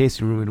go to the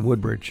tasting room in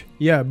Woodbridge.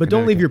 Yeah, but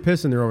don't leave Connecticut. your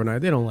piss in there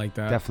overnight. They don't like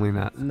that. Definitely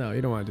not. No,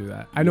 you don't want to do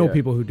that. I know Yeah.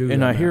 people who do.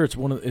 And that, I hear Matt. it's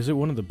one of. Is it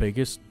one of the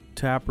biggest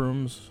tap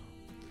rooms?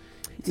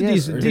 It's a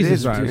decent, it decent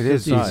is. size. It is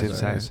It's decent decent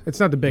size. It's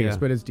not the biggest, Yeah.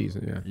 but it's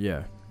decent. Yeah.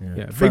 Yeah,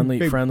 Yeah, big- Friendly,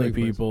 big- friendly big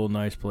place. people,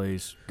 nice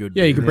place, good.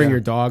 Yeah, you can beer. bring Yeah. your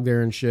dog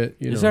there and shit.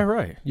 You Is know. that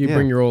right? You Yeah.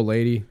 bring your old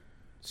lady,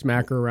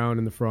 smack her around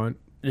in the front.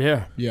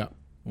 Yeah. Yeah.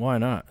 Why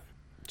not?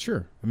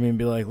 Sure. I mean,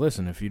 be like,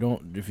 listen, if you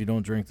don't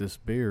drink this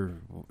beer,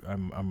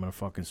 I'm gonna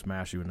fucking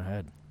smash you in the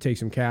head. Take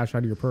some cash out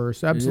of your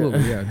purse. Absolutely.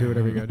 Yeah. Do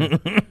whatever you got to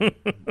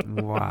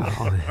do.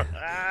 Wow.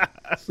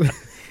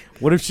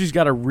 What if she's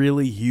got a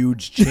really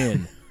huge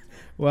chin?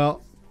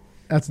 Well,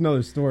 that's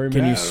another story,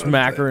 Can man. you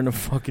smack her in the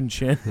fucking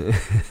chin?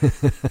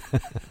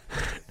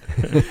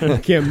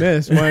 Can't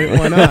miss.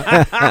 Why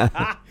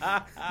not?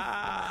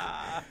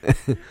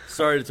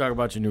 Sorry to talk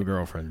about your new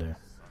girlfriend,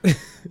 Dan.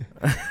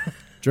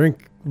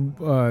 Drink New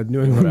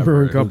England Whatever,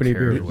 Brewing who Company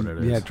cares beer. what it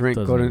is? Yeah, drink.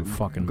 Doesn't Go to even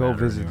fucking go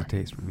matter visit anyway. the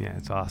taste room. Yeah,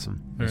 it's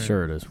awesome.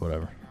 Sure, it is.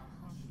 Whatever.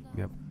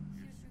 Yep.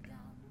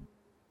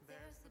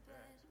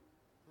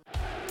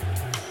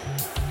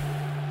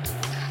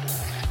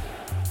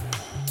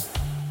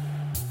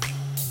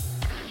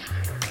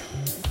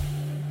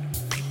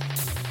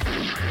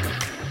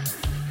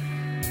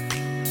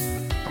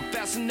 I'm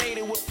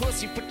fascinated with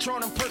pussy,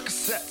 Patron, and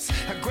Percocets.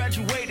 I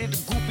graduated to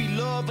groupie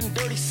love and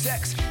dirty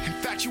sex.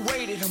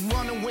 Infatuated, I'm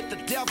running with the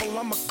devil.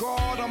 I'm a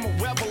god, I'm a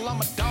rebel,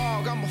 I'm a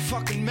dog, I'm a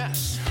fucking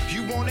mess.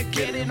 You wanna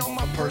get it on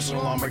my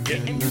personal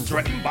Armageddon? You're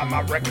threatened by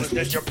my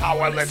recklessness, you're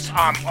powerless,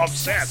 I'm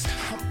obsessed.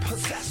 I'm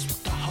possessed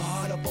with the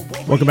heart of a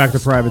woman. Welcome back to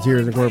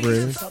Privateers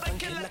Incorporated. Southern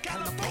Killer,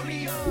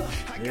 California.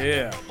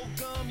 Yeah.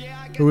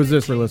 Who is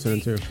this we're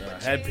listening to?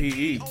 Head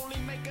PE.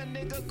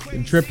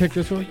 Did Trip pick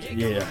this one?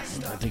 Yeah,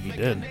 I think he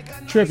did.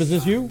 Trip, is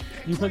this you?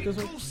 You picked this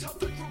one?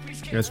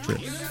 That's Trip.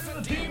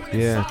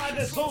 Yeah.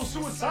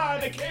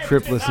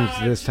 Trip listens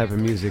to this type of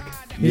music.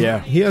 Yeah.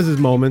 He has his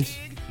moments.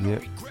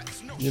 Yep.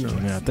 You know.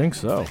 Yeah, I think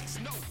so.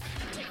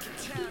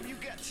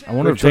 I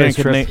wonder Good if choice,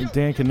 Trip.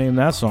 Dan can name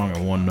that song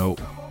in one note.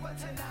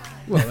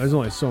 Well, there's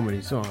only so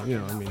many songs. You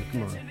know, I mean,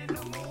 come on.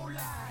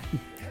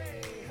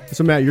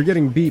 So, Matt, you're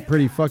getting beat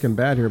pretty fucking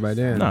bad here by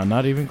Dan. No,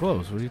 not even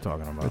close. What are you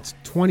talking about? It's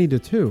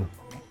 20-2.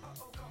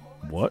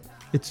 What?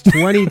 It's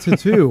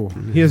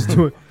 20-2. He has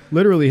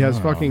literally has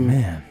fucking.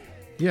 Man.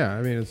 Yeah,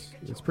 I mean,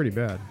 it's pretty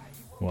bad.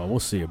 Well, we'll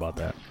see about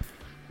that.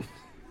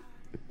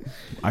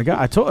 I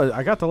got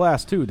the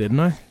last two, didn't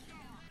I?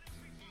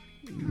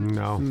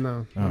 No.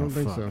 No, I Oh, don't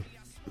think fuck. so.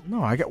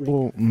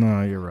 No,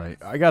 no, you're right.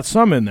 I got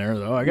some in there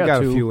though. I You got, got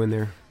two. a few in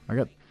there. I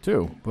got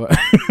two, but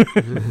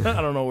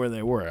I don't know where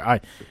they were. All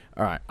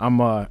right.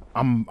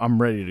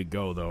 I'm ready to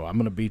go though. I'm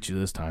gonna beat you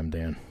this time,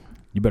 Dan.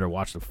 You better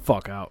watch the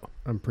fuck out.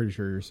 I'm pretty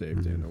sure you're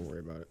safe, Dan. Don't worry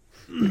about it.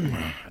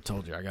 I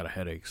told you I got a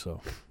headache,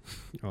 so.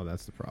 Oh,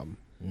 that's the problem.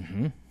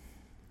 Mm-hmm.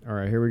 All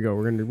right, here we go.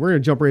 We're gonna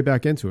jump right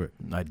back into it.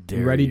 I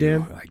dare ready, you.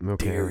 Dan? I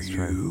Okay, dare let's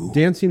try. you.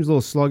 Dan seems a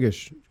little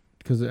sluggish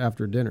because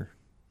after dinner.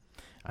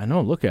 I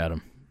know. Look at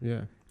him.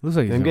 Yeah. Looks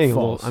like he's I'm gonna getting a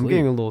fall little. I'm asleep.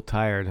 getting a little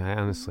tired.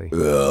 Honestly.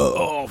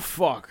 Oh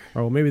fuck.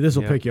 Oh, well, maybe this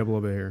will Yeah. pick you up a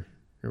little bit here.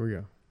 Here we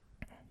go.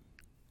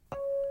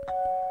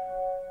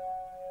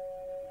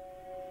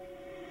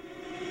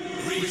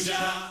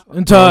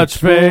 And touch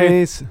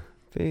faith.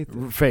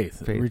 Faith.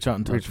 Faith. Faith. Reach out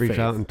and touch Reach faith.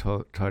 out and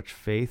touch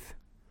faith.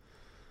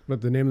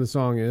 But the name of the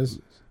song is.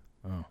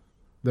 Oh.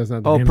 That's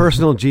not the Oh, name.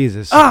 personal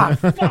Jesus. Ah,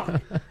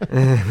 fuck.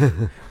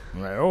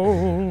 My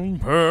own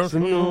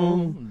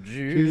personal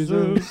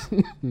Jesus.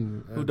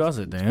 Who does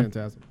it, Dan?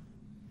 Fantastic.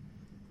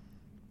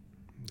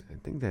 I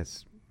think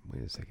that's.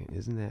 Wait a second.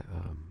 Isn't that? I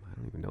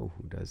don't even know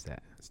who does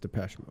that. It's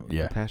Depeche Mode.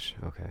 Yeah, Pesh.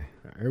 Okay.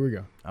 All right, here we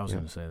go. I was Yeah.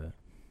 going to say that.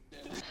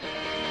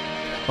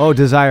 Oh,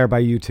 Desire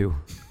by U2.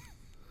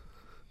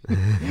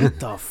 What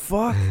the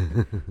fuck?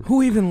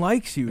 Who even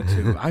likes you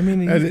two? I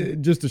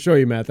mean, Just to show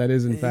you, Matt, that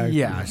is in fact.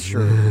 yeah,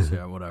 sure it is.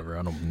 Yeah, whatever.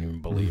 I don't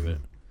even believe it.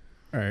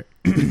 All right.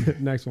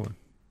 Next one.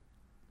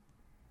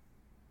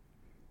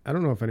 I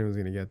don't know if anyone's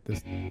gonna get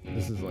this.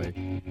 This is like.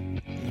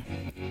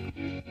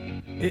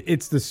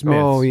 It's the Smiths.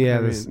 Oh yeah,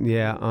 I this, mean,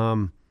 yeah.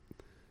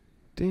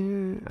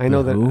 I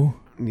know that. Who?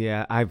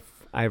 Yeah,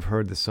 I've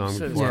heard the song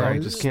Says before. yeah, I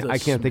it's just can't. the I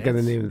can't think of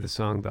the Smiths. name of the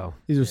song though.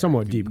 these are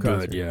somewhat deep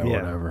cuts. Good, here. yeah,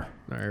 Yeah. whatever.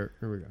 All right,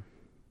 here we go.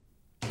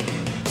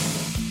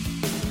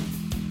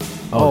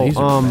 Oh, these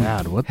are Oh,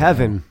 bad. What the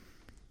Heaven,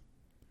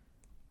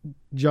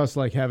 Just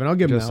like heaven. I'll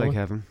give him just that like one.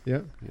 heaven.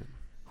 Yeah, hell?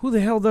 Who the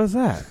hell does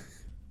that?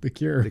 The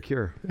Cure. The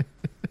Cure.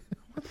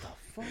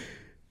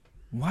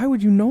 Why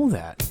would you know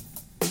that?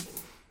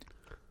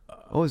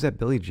 Oh, is that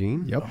Billie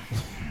Jean? Yep.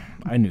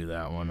 I knew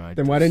that one.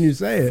 Then why didn't you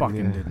say it?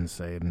 Fucking didn't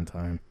say it in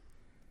time.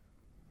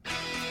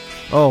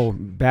 Oh,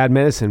 Bad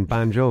Medicine,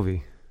 Bon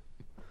Jovi.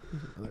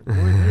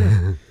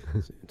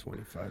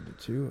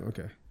 25-2.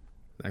 Okay.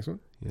 Next one.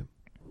 Yep.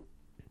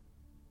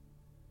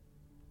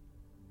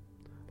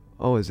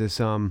 Oh, is this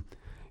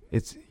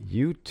it's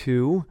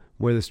U2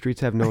 Where the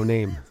Streets Have No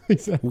Name.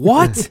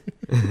 What?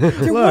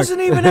 There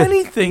wasn't even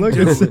anything, Look,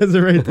 dude. it says it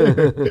right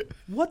there.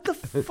 What the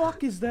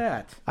fuck is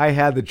that? I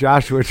had the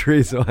Joshua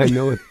Tree, so I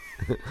know it.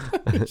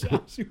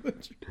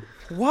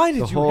 Why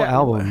did The you whole have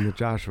album, the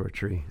Joshua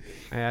Tree.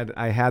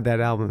 I had that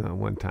album at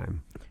one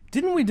time.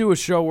 Didn't we do a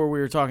show where we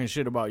were talking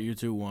shit about you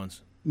two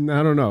once? No,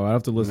 I don't know. I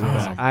have to listen to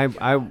that.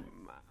 I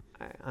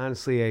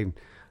honestly,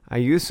 I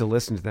used to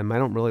listen to them. I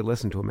don't really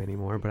listen to them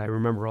anymore, but I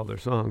remember all their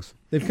songs.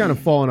 They've kind of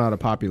fallen out of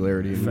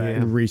popularity in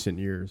Yeah. recent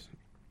years.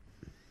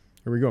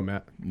 Here we go,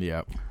 Matt.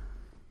 Yep.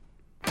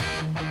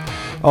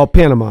 Oh,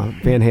 Panama,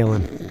 Van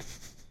Halen.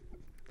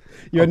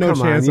 You had no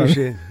come chance. on, On you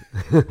should.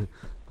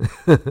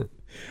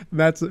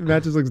 Matt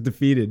just looks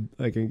defeated,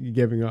 like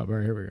giving up. All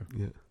right, here we go.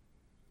 Yeah.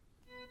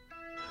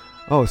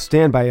 Oh,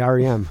 Stand by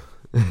REM.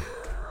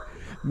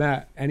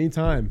 Matt,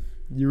 anytime.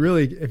 You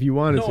really, if you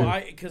wanted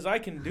to. because I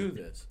can do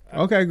this.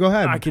 Okay, go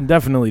ahead. I can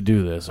definitely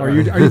do this. Are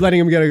you letting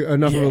him get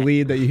enough of a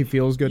lead that he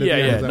feels good at the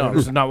end? Yeah, Is that no. what it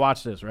is? So now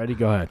watch this. Ready?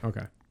 Go ahead.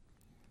 Okay.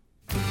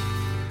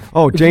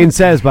 Oh, Jane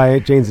Says by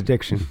Jane's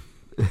Addiction.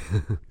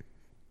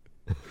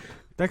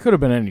 That could have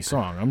been any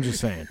song. I'm just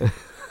saying.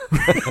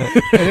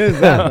 It is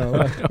that,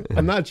 though.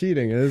 I'm not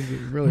cheating. It is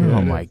really Oh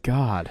it my is.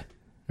 God.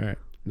 All right,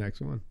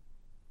 next one.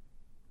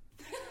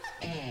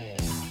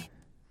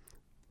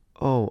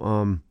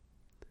 Oh,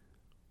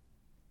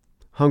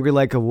 Hungry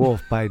Like a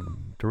Wolf by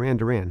Duran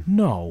Duran.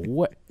 No,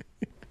 what?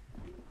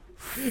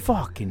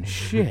 Fucking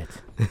shit.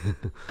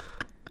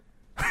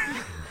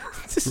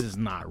 This is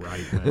not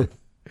right, man.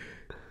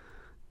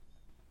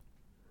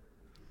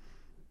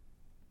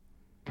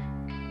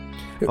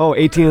 Oh,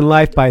 18 in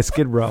Life by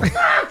Skid Row.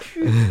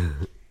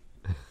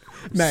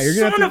 Matt, you're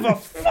gonna Son have to, of a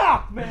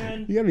fuck,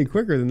 man. you gotta be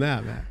quicker than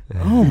that, Matt.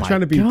 Oh You're my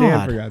trying to beat Dan,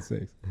 God. for God's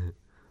sakes.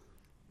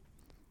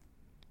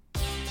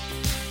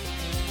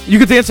 You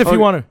can dance if you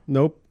want to.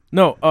 Nope.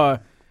 No,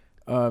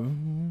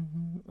 the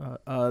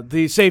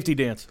safety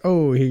dance.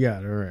 Oh, he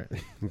got it. All right.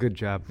 Good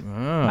job.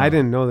 Ah. I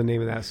didn't know the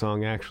name of that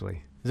song,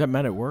 actually. Is that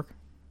Men at Work?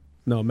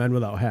 No, Men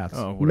Without Hats.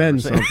 Oh, whatever. Men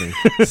Same. something.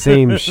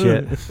 Same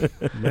shit.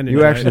 Men in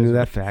You actually United. knew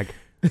that fag.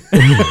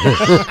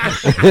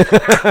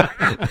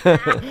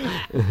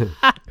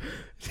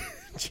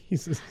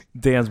 Jesus.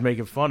 Dan's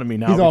making fun of me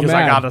now He's all because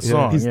I mad. got a Yeah.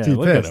 song. He's Yeah, too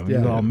look at pissed. him. Yeah,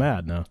 He's yeah. all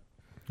mad now.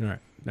 All right,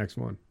 next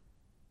one.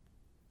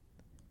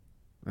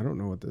 I don't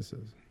know what this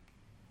is.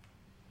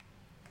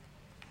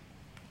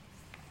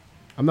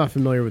 I'm not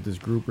familiar with this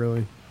group,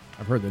 really.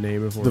 I've heard the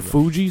name before. The but-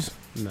 Fugees?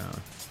 No.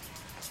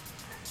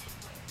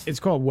 It's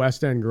called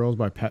West End Girls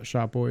by Pet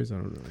Shop Boys. I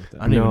don't know what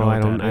that I don't even No, know what I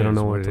don't- that I don't is.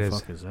 know what What it the is.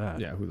 fuck is that?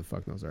 Yeah, who the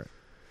fuck knows? All right.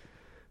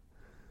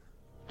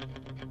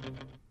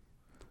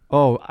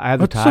 Oh, I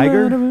the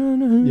Tiger?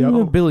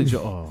 Yep. Billy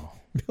Joel. Oh.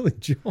 Billy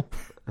Joel.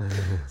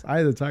 It's Eye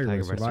of the Tiger,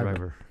 Tiger by by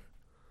Survivor.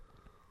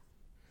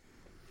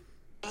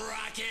 Survivor.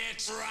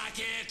 Rockets,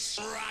 rockets,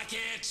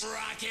 rockets,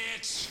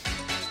 rockets.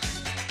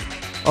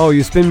 Oh,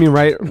 you spin me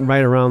right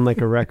around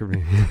like a record.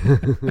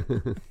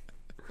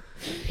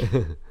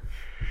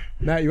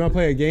 Matt, you want to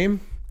play a game?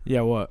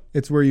 Yeah, what?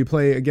 It's where you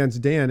play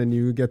against Dan and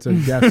you get to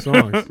guess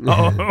songs. Oh,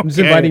 I'm just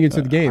inviting you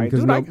to the game I-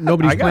 because dude, I got-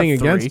 nobody's I got playing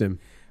 3. against him.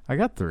 I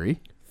got 3.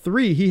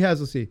 3, he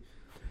has, let's see,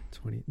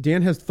 20.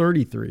 Dan has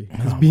 33.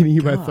 He's beating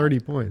you by 30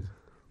 points.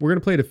 We're going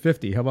to play to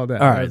 50. How about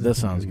that? All right, that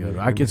sounds good.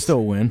 I can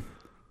still win.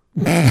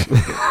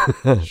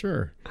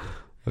 Sure.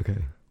 Okay.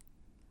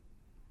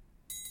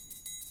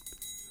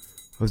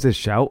 Was this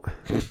Shout?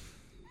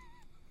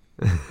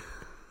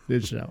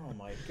 Good shout. Oh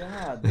my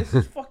God, this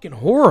is fucking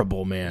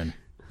horrible, man.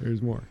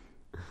 There's more.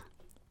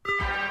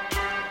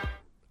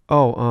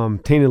 Oh,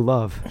 Tainted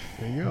Love.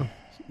 There you go.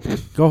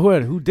 Go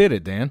ahead. Who did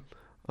it, Dan?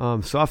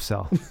 Soft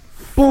Cell.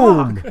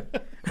 Boom.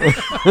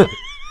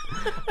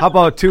 How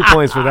about 2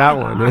 points for that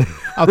one?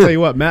 I'll tell you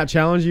what, Matt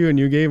challenged you and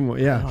you gave him one.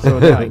 Yeah, so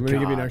my yeah, I'm going to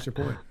give you an God. extra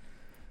point.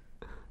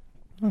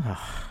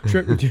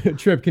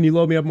 Trip, can you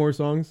load me up more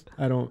songs?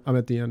 I'm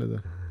at the end of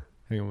the.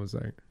 Hang on one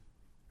second.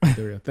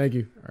 There we go. Thank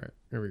you. All right,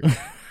 here we go.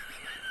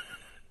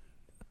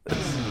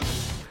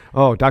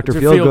 Oh, Dr. To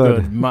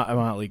Feelgood.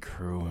 Motley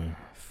Crue.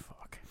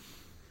 Fuck.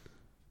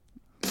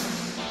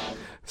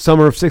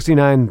 Summer of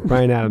 '69,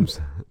 Bryan Adams.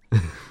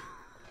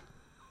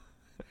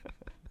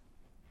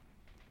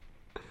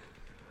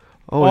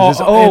 Oh, is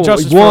this? and Oh,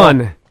 Justice for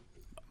one.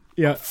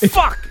 Yeah.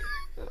 Fuck.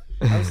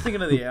 I was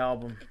thinking of the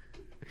album.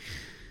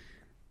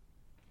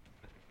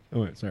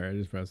 Oh wait, sorry, I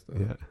just pressed the.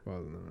 Yeah.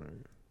 Pause. No.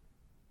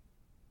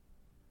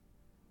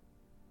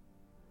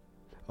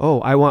 Oh,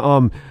 I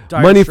want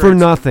Dire Money for Straits.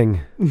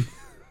 Nothing.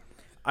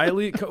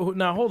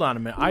 Now hold on a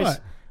minute.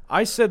 What?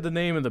 I said the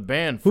name of the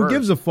band Who first.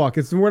 gives a fuck?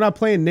 We're not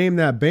playing Name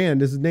That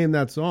Band. This is Name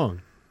That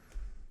Song.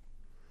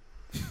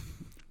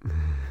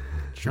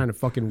 trying to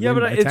fucking Yeah,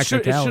 win but by it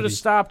should technicality. have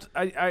stopped.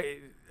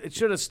 It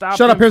should have stopped.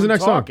 Shut up, him here's the from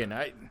next song.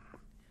 talking.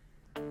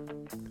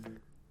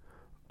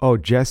 Oh,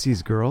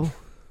 Jesse's Girl.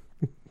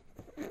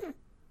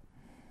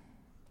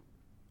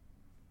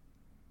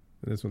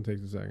 This one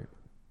takes a second.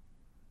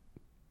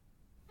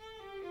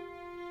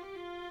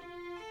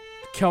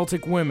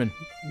 Celtic Women.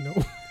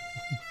 No.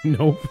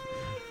 Nope.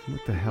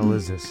 What the hell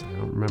is this? I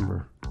don't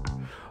remember.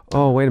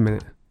 Oh, wait a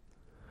minute.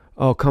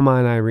 Oh, come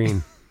on,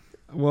 Irene.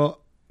 Well,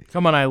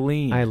 Come on,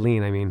 Eileen.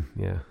 Eileen, I mean,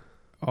 yeah.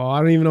 oh, I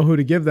don't even know who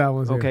to give that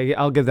one to. Okay,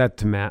 I'll give that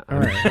to Matt. All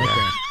right.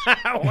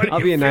 Okay.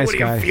 I'll be a nice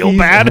guy. Feel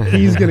bad?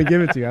 He's gonna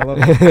give it to you. I love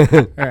it.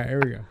 All right, here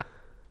we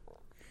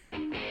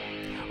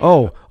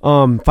go.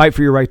 Oh, Fight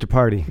for Your Right to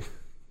Party.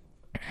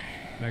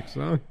 Next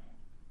song.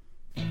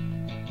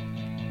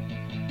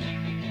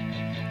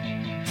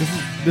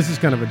 This is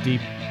kind of a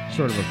deep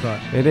sort of a cut.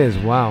 It is,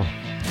 wow.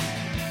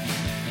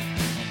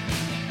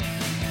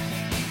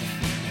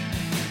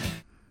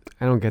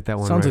 I don't get that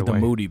one Sounds right like away.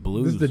 the Moody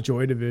Blues. This is the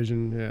Joy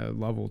Division. Yeah,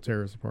 Love Will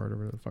Tear Us Apart, or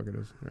whatever the fuck it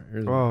is. All right,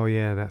 here's Oh,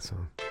 yeah, that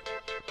song.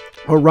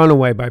 Or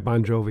Runaway by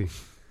Bon Jovi.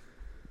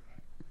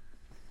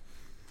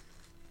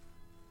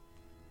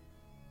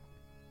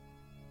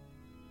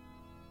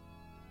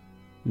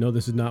 No,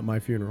 This Is Not My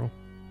Funeral.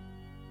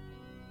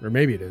 Or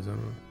maybe it is. I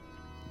don't know.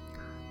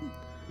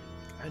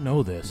 I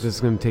know this. This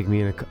is going to take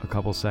me in a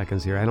couple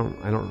seconds here. I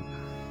don't.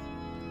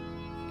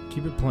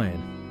 Keep it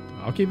playing.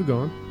 I'll keep it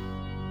going.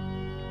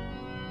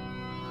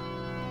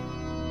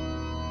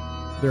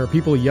 There are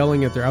people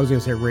yelling at their, I was going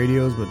to say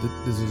radios, but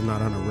this is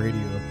not on a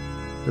radio.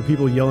 There are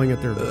people yelling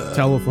at their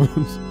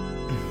telephones.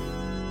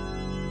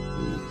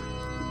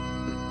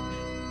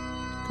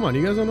 Come on,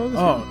 you guys don't know this?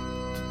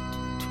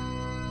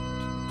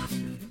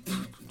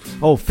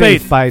 Oh,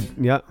 Faith by,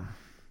 yeah.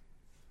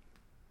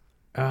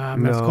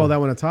 I'm going to call that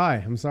one a tie.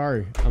 I'm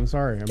sorry. I'm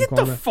get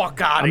calling the that. fuck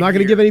out of here. I'm not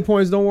going to give any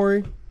points, don't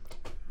worry.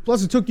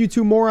 Plus, it took you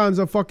two morons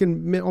a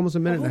fucking almost a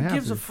minute and a Who half.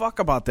 gives a fuck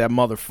about that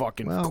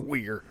motherfucking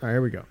queer? All right,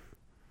 here we go.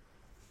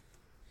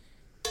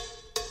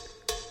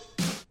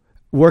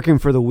 Working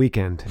for the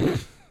Weekend.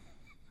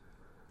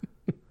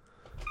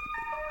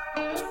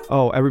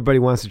 Oh, Everybody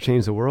Wants to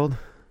Change the World?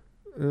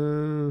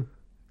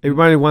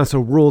 Everybody Wants to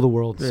Rule the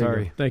World. There you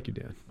Sorry. go. Thank you,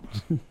 Dan.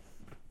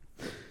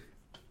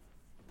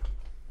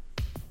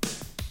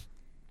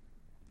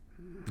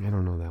 I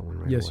don't know that one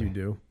right Yes, away. you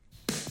do.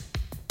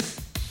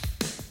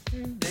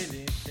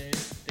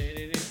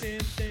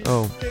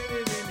 Oh.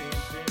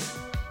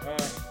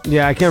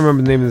 Yeah, I can't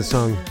remember the name of the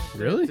song.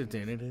 Really?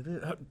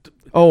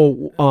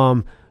 Oh,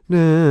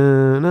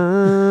 na,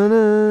 na,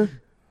 na.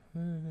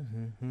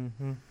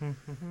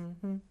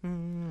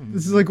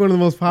 This is like one of the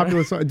most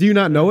popular songs. Do you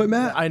not know it,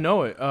 Matt? I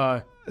know it.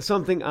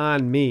 Something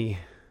on me.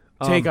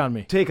 Take on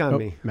Me. Take on Oh,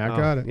 me. Matt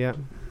got it. Yeah.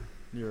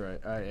 You're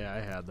right.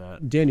 I had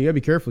that. Dan, you gotta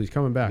be careful. He's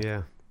coming back.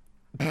 Yeah.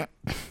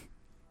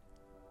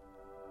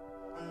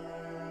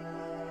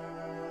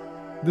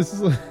 This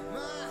is like,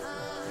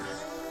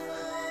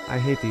 I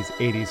hate these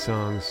 80s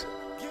songs.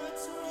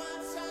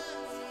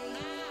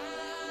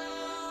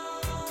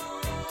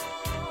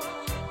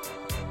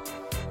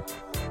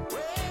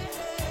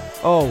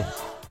 Oh,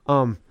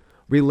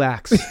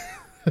 Relax.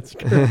 that's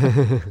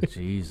good.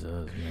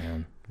 Jesus,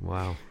 man.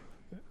 Wow.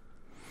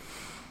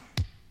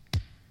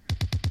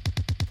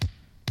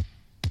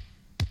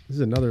 This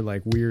is another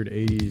like weird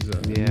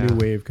 80s new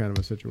wave kind of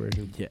a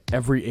situation. Yeah,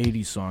 every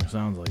 80s song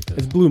sounds like this.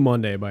 It's Blue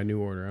Monday by New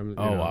Order.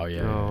 Oh, wow,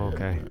 yeah. Oh,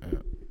 okay.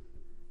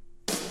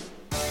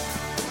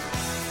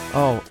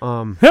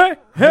 Oh, Hey,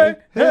 hey,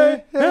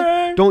 hey,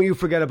 hey. Don't You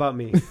Forget About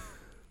Me.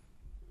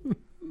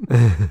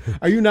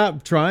 Are you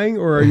not trying,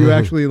 or are you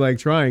actually like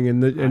trying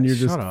and you're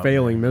just Shut up,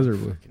 failing man.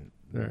 miserably? Fucking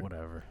Right.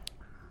 Whatever.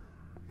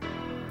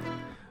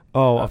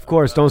 Oh, of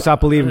course, Don't Stop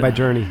Believing by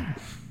Journey.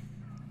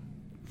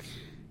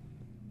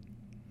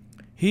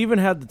 He even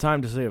had the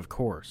time to say, of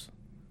course.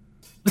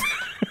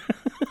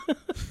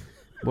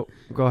 Well,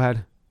 go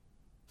ahead.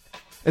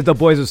 It's The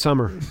Boys of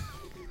Summer.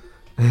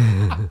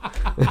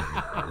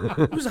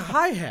 It was a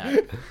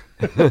hi-hat.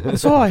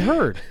 That's all I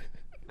heard.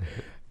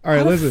 All right,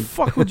 How the listen.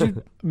 fuck would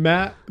you...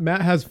 Matt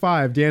has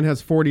 5. Dan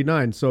has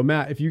 49. So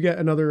Matt, if you get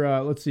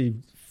another, let's see,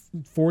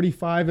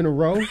 45 in a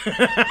row,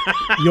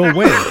 you'll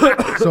win.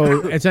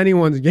 So it's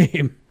anyone's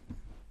game.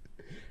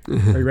 Are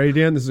you ready,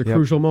 Dan? This is a Yep.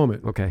 crucial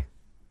moment. Okay.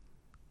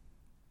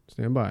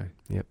 Stand by.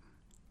 Yep.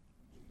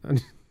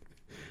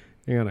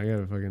 Hang on, I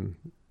gotta fucking.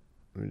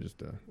 Let me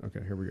just. Okay,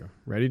 here we go.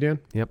 Ready, Dan?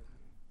 Yep.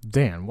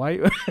 Dan, why...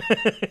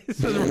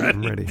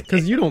 I'm ready.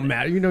 Because you don't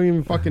matter. You don't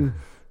even fucking.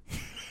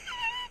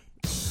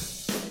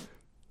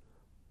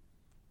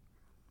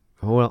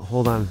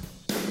 Hold on.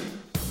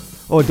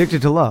 Oh,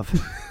 Addicted to Love.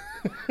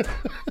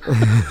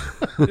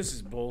 This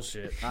is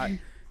bullshit. I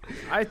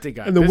think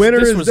I... And the this- winner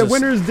this is was the a-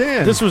 winner is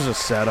Dan. This was a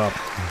setup.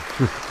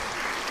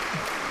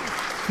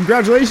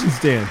 Congratulations,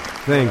 Dan.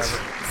 Thanks.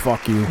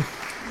 Fuck you.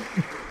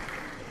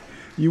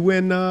 You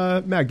win.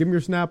 Matt, give him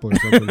your Snapple or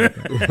something like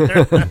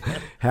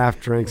that. Half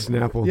drink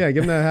Snapple. Yeah,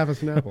 give him that half a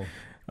Snapple.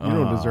 You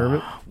don't deserve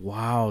it.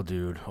 Wow,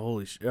 dude.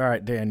 Holy shit. All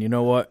right, Dan, you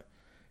know what?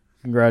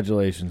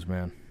 Congratulations,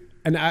 man.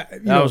 And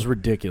that was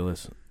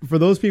ridiculous. For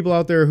those people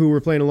out there who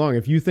were playing along,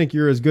 if you think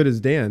you're as good as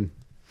Dan,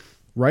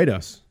 write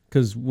us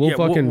because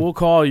we'll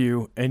call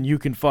you and you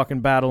can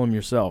fucking battle him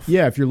yourself.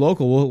 Yeah, if you're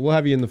local, we'll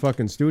have you in the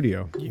fucking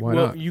studio. Why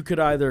not? You can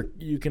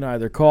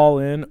either call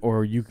in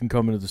or you can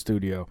come into the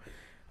studio.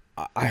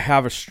 I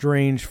have a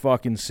strange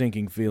fucking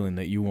sinking feeling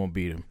that you won't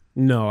beat him.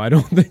 No, I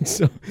don't think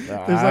so.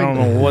 I don't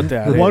know what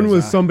that is. One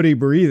was somebody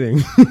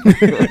breathing.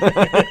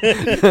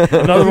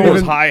 Another one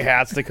was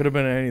hi-hats. They could have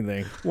been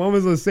anything. One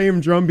was the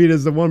same drum beat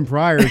as the one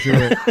prior to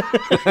it.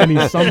 And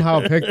he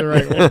somehow picked the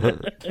right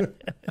one.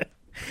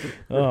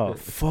 Oh,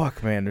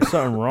 fuck, man. There's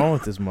something wrong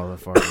with this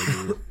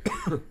motherfucker,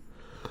 dude.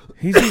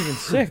 He's even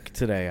sick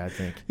today, I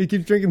think. He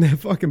keeps drinking that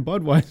fucking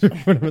Budweiser,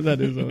 whatever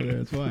that is over there.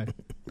 That's why.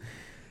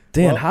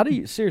 Dan, how do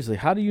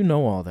you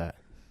know all that?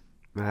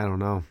 I don't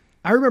know.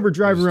 I remember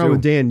driving around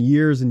with Dan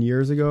years and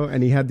years ago,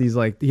 and he had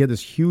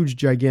this huge,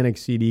 gigantic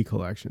CD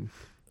collection.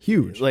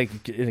 Huge.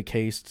 Like in a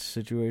cased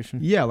situation?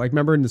 Yeah, like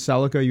remember in the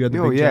Celica, you had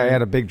the I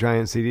had a big,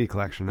 giant CD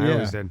collection. I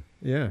always did.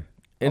 Yeah.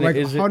 And like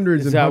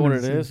hundreds is and that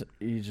hundreds. What it is?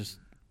 You just...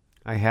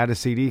 I had a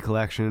CD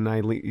collection, and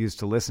I used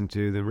to listen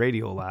to the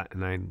radio a lot,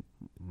 and I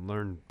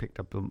picked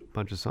up a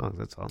bunch of songs.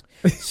 That's all.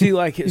 See,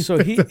 like, so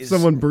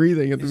someone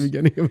breathing at the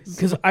beginning of his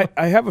because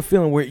I have a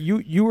feeling where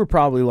you were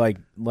probably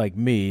like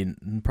me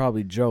and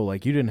probably Joe.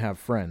 Like, you didn't have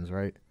friends,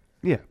 right?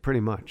 Yeah, pretty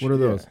much. What are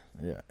those?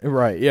 Yeah.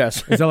 Right.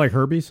 Yes. Is that like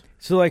herpes?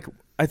 So, like,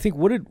 I think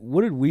what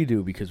did we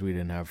do because we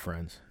didn't have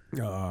friends?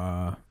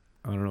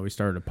 I don't know. We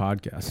started a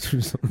podcast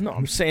or something. No,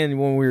 I'm saying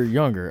when we were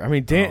younger. I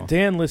mean,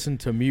 Dan listened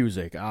to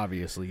music.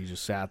 Obviously, he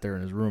just sat there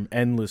in his room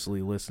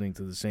endlessly listening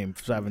to the same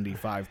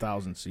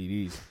 75,000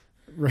 CDs.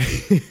 Right.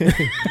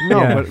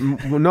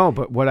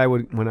 But what I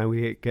would when I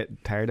would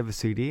get tired of a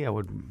CD, I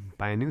would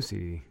buy a new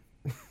CD.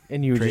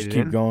 And you would just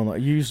keep going.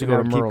 Like, you used to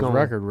go to Merle's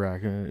record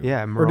rack.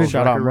 Yeah, Merle's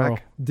record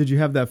rack. Did you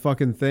have that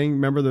fucking thing?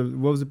 Remember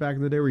what was it back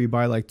in the day where you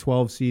buy like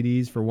 12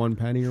 CDs for 1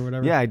 penny or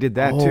whatever? Yeah, I did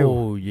that too.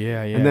 Oh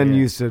yeah. And then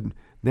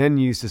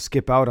you used to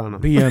skip out on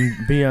them.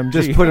 BMG.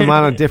 Just put them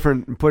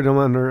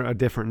under a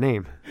different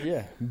name.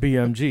 Yeah,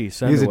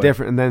 BMG. Use a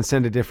different, and then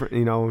send a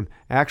different.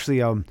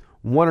 Actually,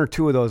 one or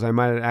two of those I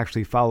might have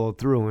actually followed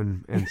through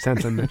and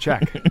sent them the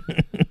check.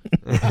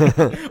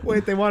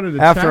 Wait, they wanted a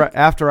check?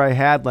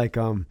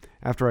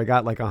 After I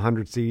got like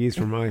 100 CDs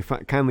from them, I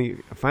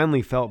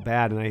finally felt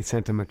bad, and I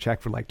sent him a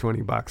check for like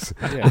 $20.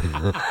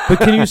 Yeah. But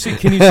can you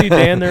see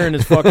Dan there in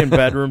his fucking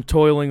bedroom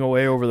toiling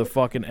away over the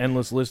fucking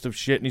endless list of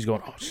shit, and he's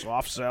going,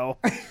 Soft Cell,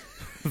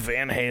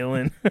 Van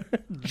Halen,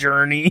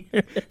 Journey,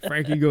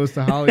 Frankie Goes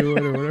to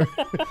Hollywood or whatever.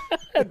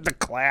 The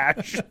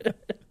Clash.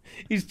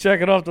 He's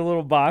checking off the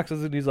little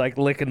boxes, and he's like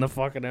licking the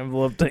fucking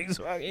envelope things.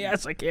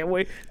 Yes, I can't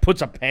wait.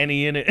 Puts a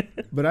penny in it.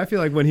 But I feel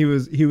like when he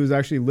was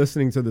actually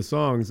listening to the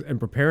songs and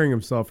preparing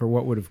himself for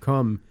what would have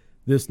come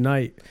this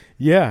night.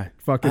 Yeah,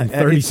 fucking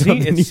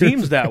 30-something years. It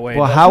seems that way.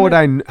 Well, how would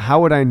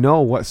I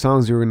know what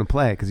songs you were going to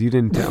play? Because you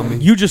didn't tell me.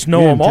 You just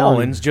know them all,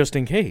 and just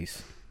in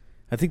case.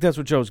 I think that's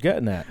what Joe's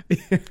getting at.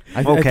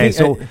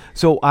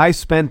 So I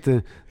spent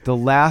the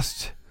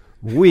last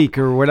week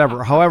or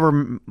whatever,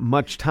 however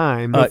much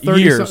time,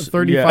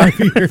 35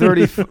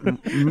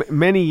 years,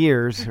 many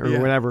years or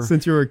whatever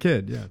since you were a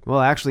kid. Yeah. Well,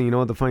 actually,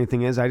 the funny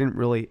thing is, I didn't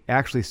really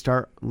actually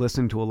start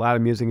listening to a lot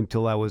of music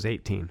until I was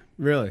 18.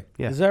 Really?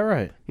 Yeah. Is that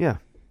right? Yeah.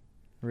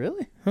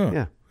 Really? Huh.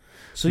 Yeah.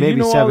 So maybe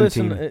all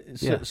 17.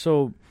 This,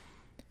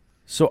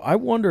 so I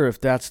wonder if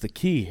that's the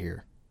key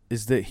here.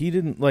 Is that he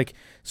didn't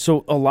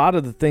so a lot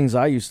of the things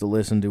I used to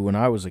listen to when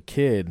I was a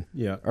kid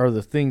are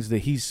the things that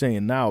he's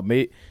saying now.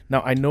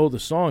 Now I know the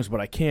songs, but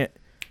I can't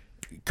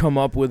come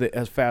up with it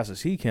as fast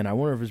as he can. I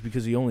wonder if it's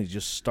because he only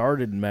just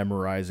started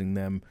memorizing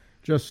them.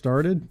 Just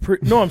started?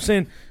 No, I'm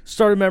saying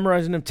started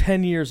memorizing them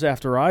 10 years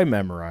after I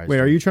memorized Wait,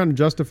 them. Are you trying to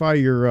justify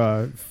your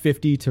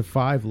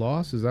 50-5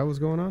 loss? Is that what's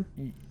going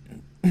on?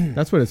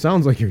 That's what it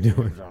sounds like you're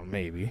doing.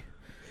 Maybe.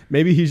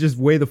 Maybe he's just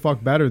way the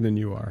fuck better than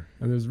you are,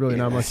 and there's really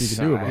not much you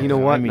can do about it. You know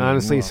what?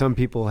 Honestly, some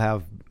people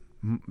have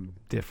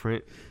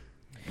different.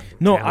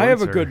 No, I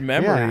have a good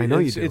memory. Yeah, I know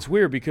you do. It's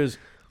weird because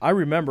I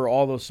remember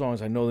all those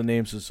songs. I know the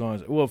names of the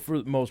songs. Well,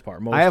 for the most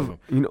part, of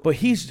them. But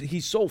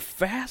he's so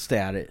fast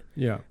at it.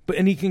 Yeah.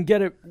 And he can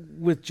get it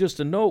with just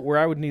a note where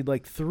I would need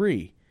like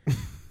 3.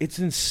 It's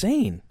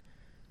insane.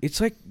 It's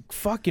like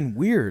fucking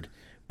weird.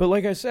 But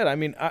like I said, I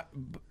mean, I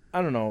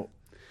don't know.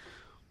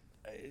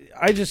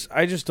 I just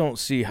don't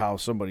see how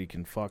somebody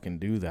can fucking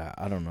do that.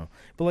 I don't know.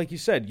 But like you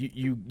said,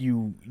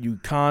 you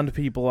conned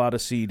people out of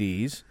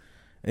CDs,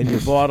 and you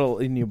bought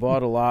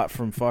a lot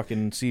from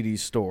fucking CD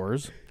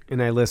stores.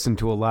 And I listened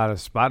to a lot of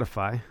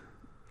Spotify.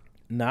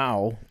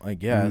 Now, I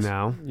guess.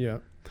 Yeah.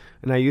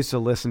 And I used to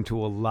listen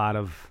to a lot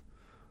of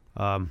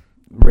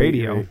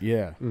radio.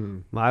 Yeah.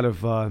 Mm. A lot of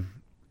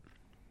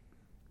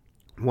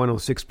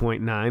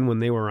 106.9 when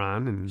they were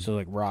on, and so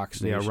like rock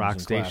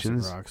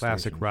stations.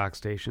 Classic rock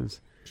stations.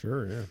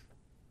 Sure, yeah.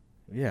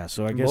 Yeah,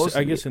 so I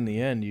guess in the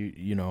end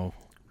you know,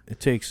 it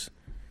takes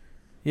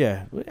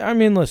Yeah, I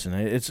mean, listen,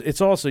 it's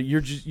also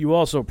you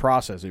also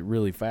process it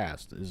really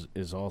fast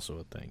is also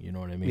a thing. You know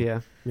what I mean?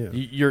 Yeah.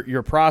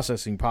 Your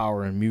processing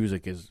power in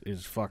music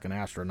is fucking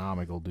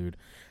astronomical, dude.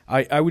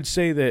 I would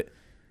say that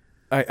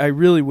I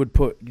really would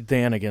put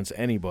Dan against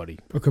anybody.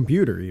 A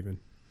computer, even.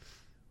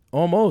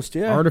 Almost,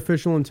 yeah.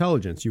 Artificial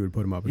intelligence, you would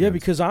put him up against. Yeah,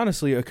 because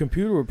honestly, a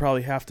computer would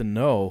probably have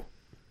to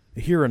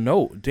hear a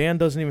note. Dan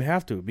doesn't even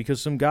have to,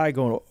 because some guy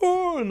going,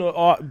 oh, in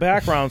the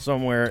background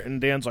somewhere, and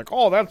Dan's like,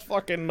 oh, that's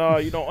fucking,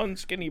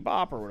 Unskinny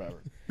Bop or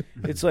whatever.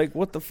 It's like,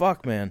 what the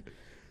fuck, man?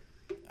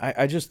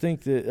 I just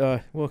think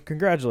that, well,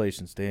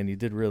 congratulations, Dan. You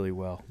did really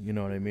well. You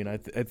know what I mean? I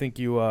think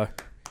you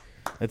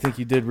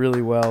did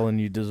really well,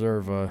 and you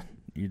deserve a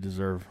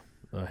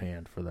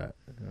hand for that.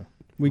 Yeah.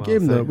 We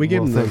gave him the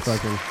thanks.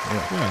 fucking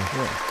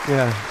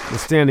The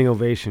standing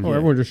ovation. Oh,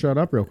 everyone just shut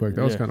up real quick.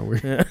 That was kind of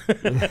weird. Yeah.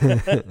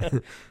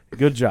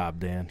 Good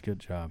job, Dan. Good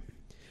job.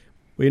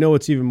 Well, you know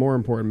what's even more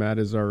important, Matt,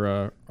 is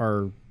our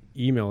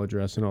email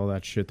address and all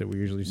that shit that we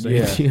usually say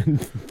at the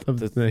end of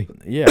the thing.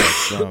 Yeah.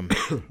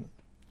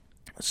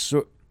 It's,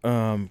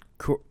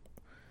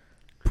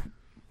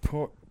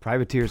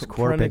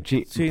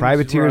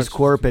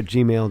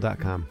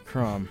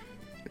 privateerscorp@gmail.com.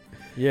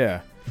 Yeah.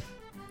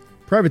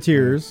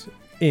 Privateers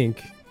Inc.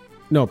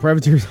 No,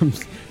 Privateers.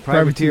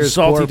 Privateers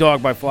Salty Corp.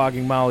 Dog by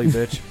Flogging Molly,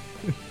 bitch.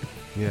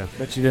 Yeah.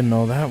 Bet you didn't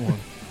know that one.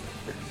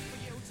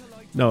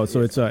 No,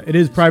 so it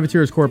is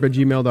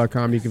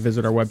privateerscorp@gmail.com. You can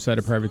visit our website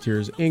at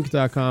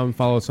privateersinc.com.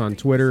 Follow us on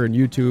Twitter and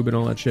YouTube and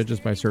all that shit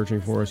just by searching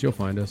for us. You'll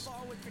find us.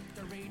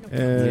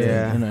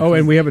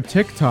 And we have a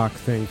TikTok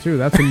thing, too.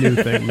 That's a new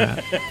thing,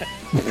 Matt.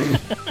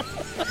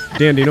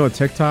 Dan, do you know what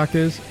TikTok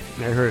is?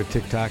 I heard of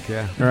TikTok,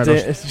 yeah. All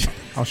right,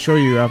 I'll show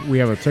you. We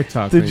have a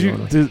TikTok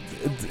thing.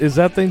 Is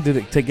that thing, did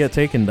it get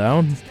taken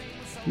down?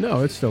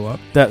 No, it's still up.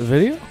 That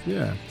video?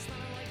 Yeah.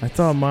 I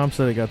thought Mom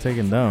said it got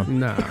taken down.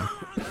 Nah.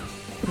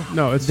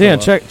 No, it's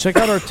Dan, still up. check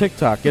out our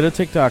TikTok. Get a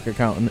TikTok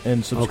account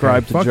and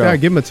subscribe to Fuck Joe. that.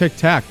 Give him a Tic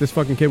Tac. This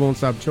fucking kid won't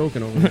stop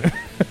choking over it.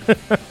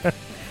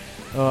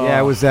 Yeah,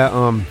 it was that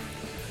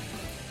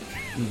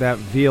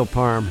veal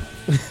parm.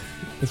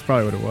 That's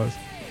probably what it was.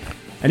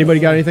 Anybody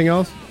got anything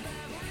else?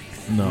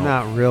 No.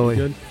 Not really.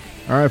 Good.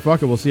 All right,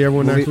 fuck it. We'll see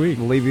everyone next week.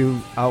 We'll leave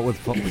you out with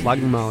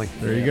Flogging Molly.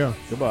 There you go.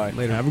 Goodbye.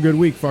 Later. Have a good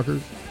week,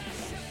 fuckers.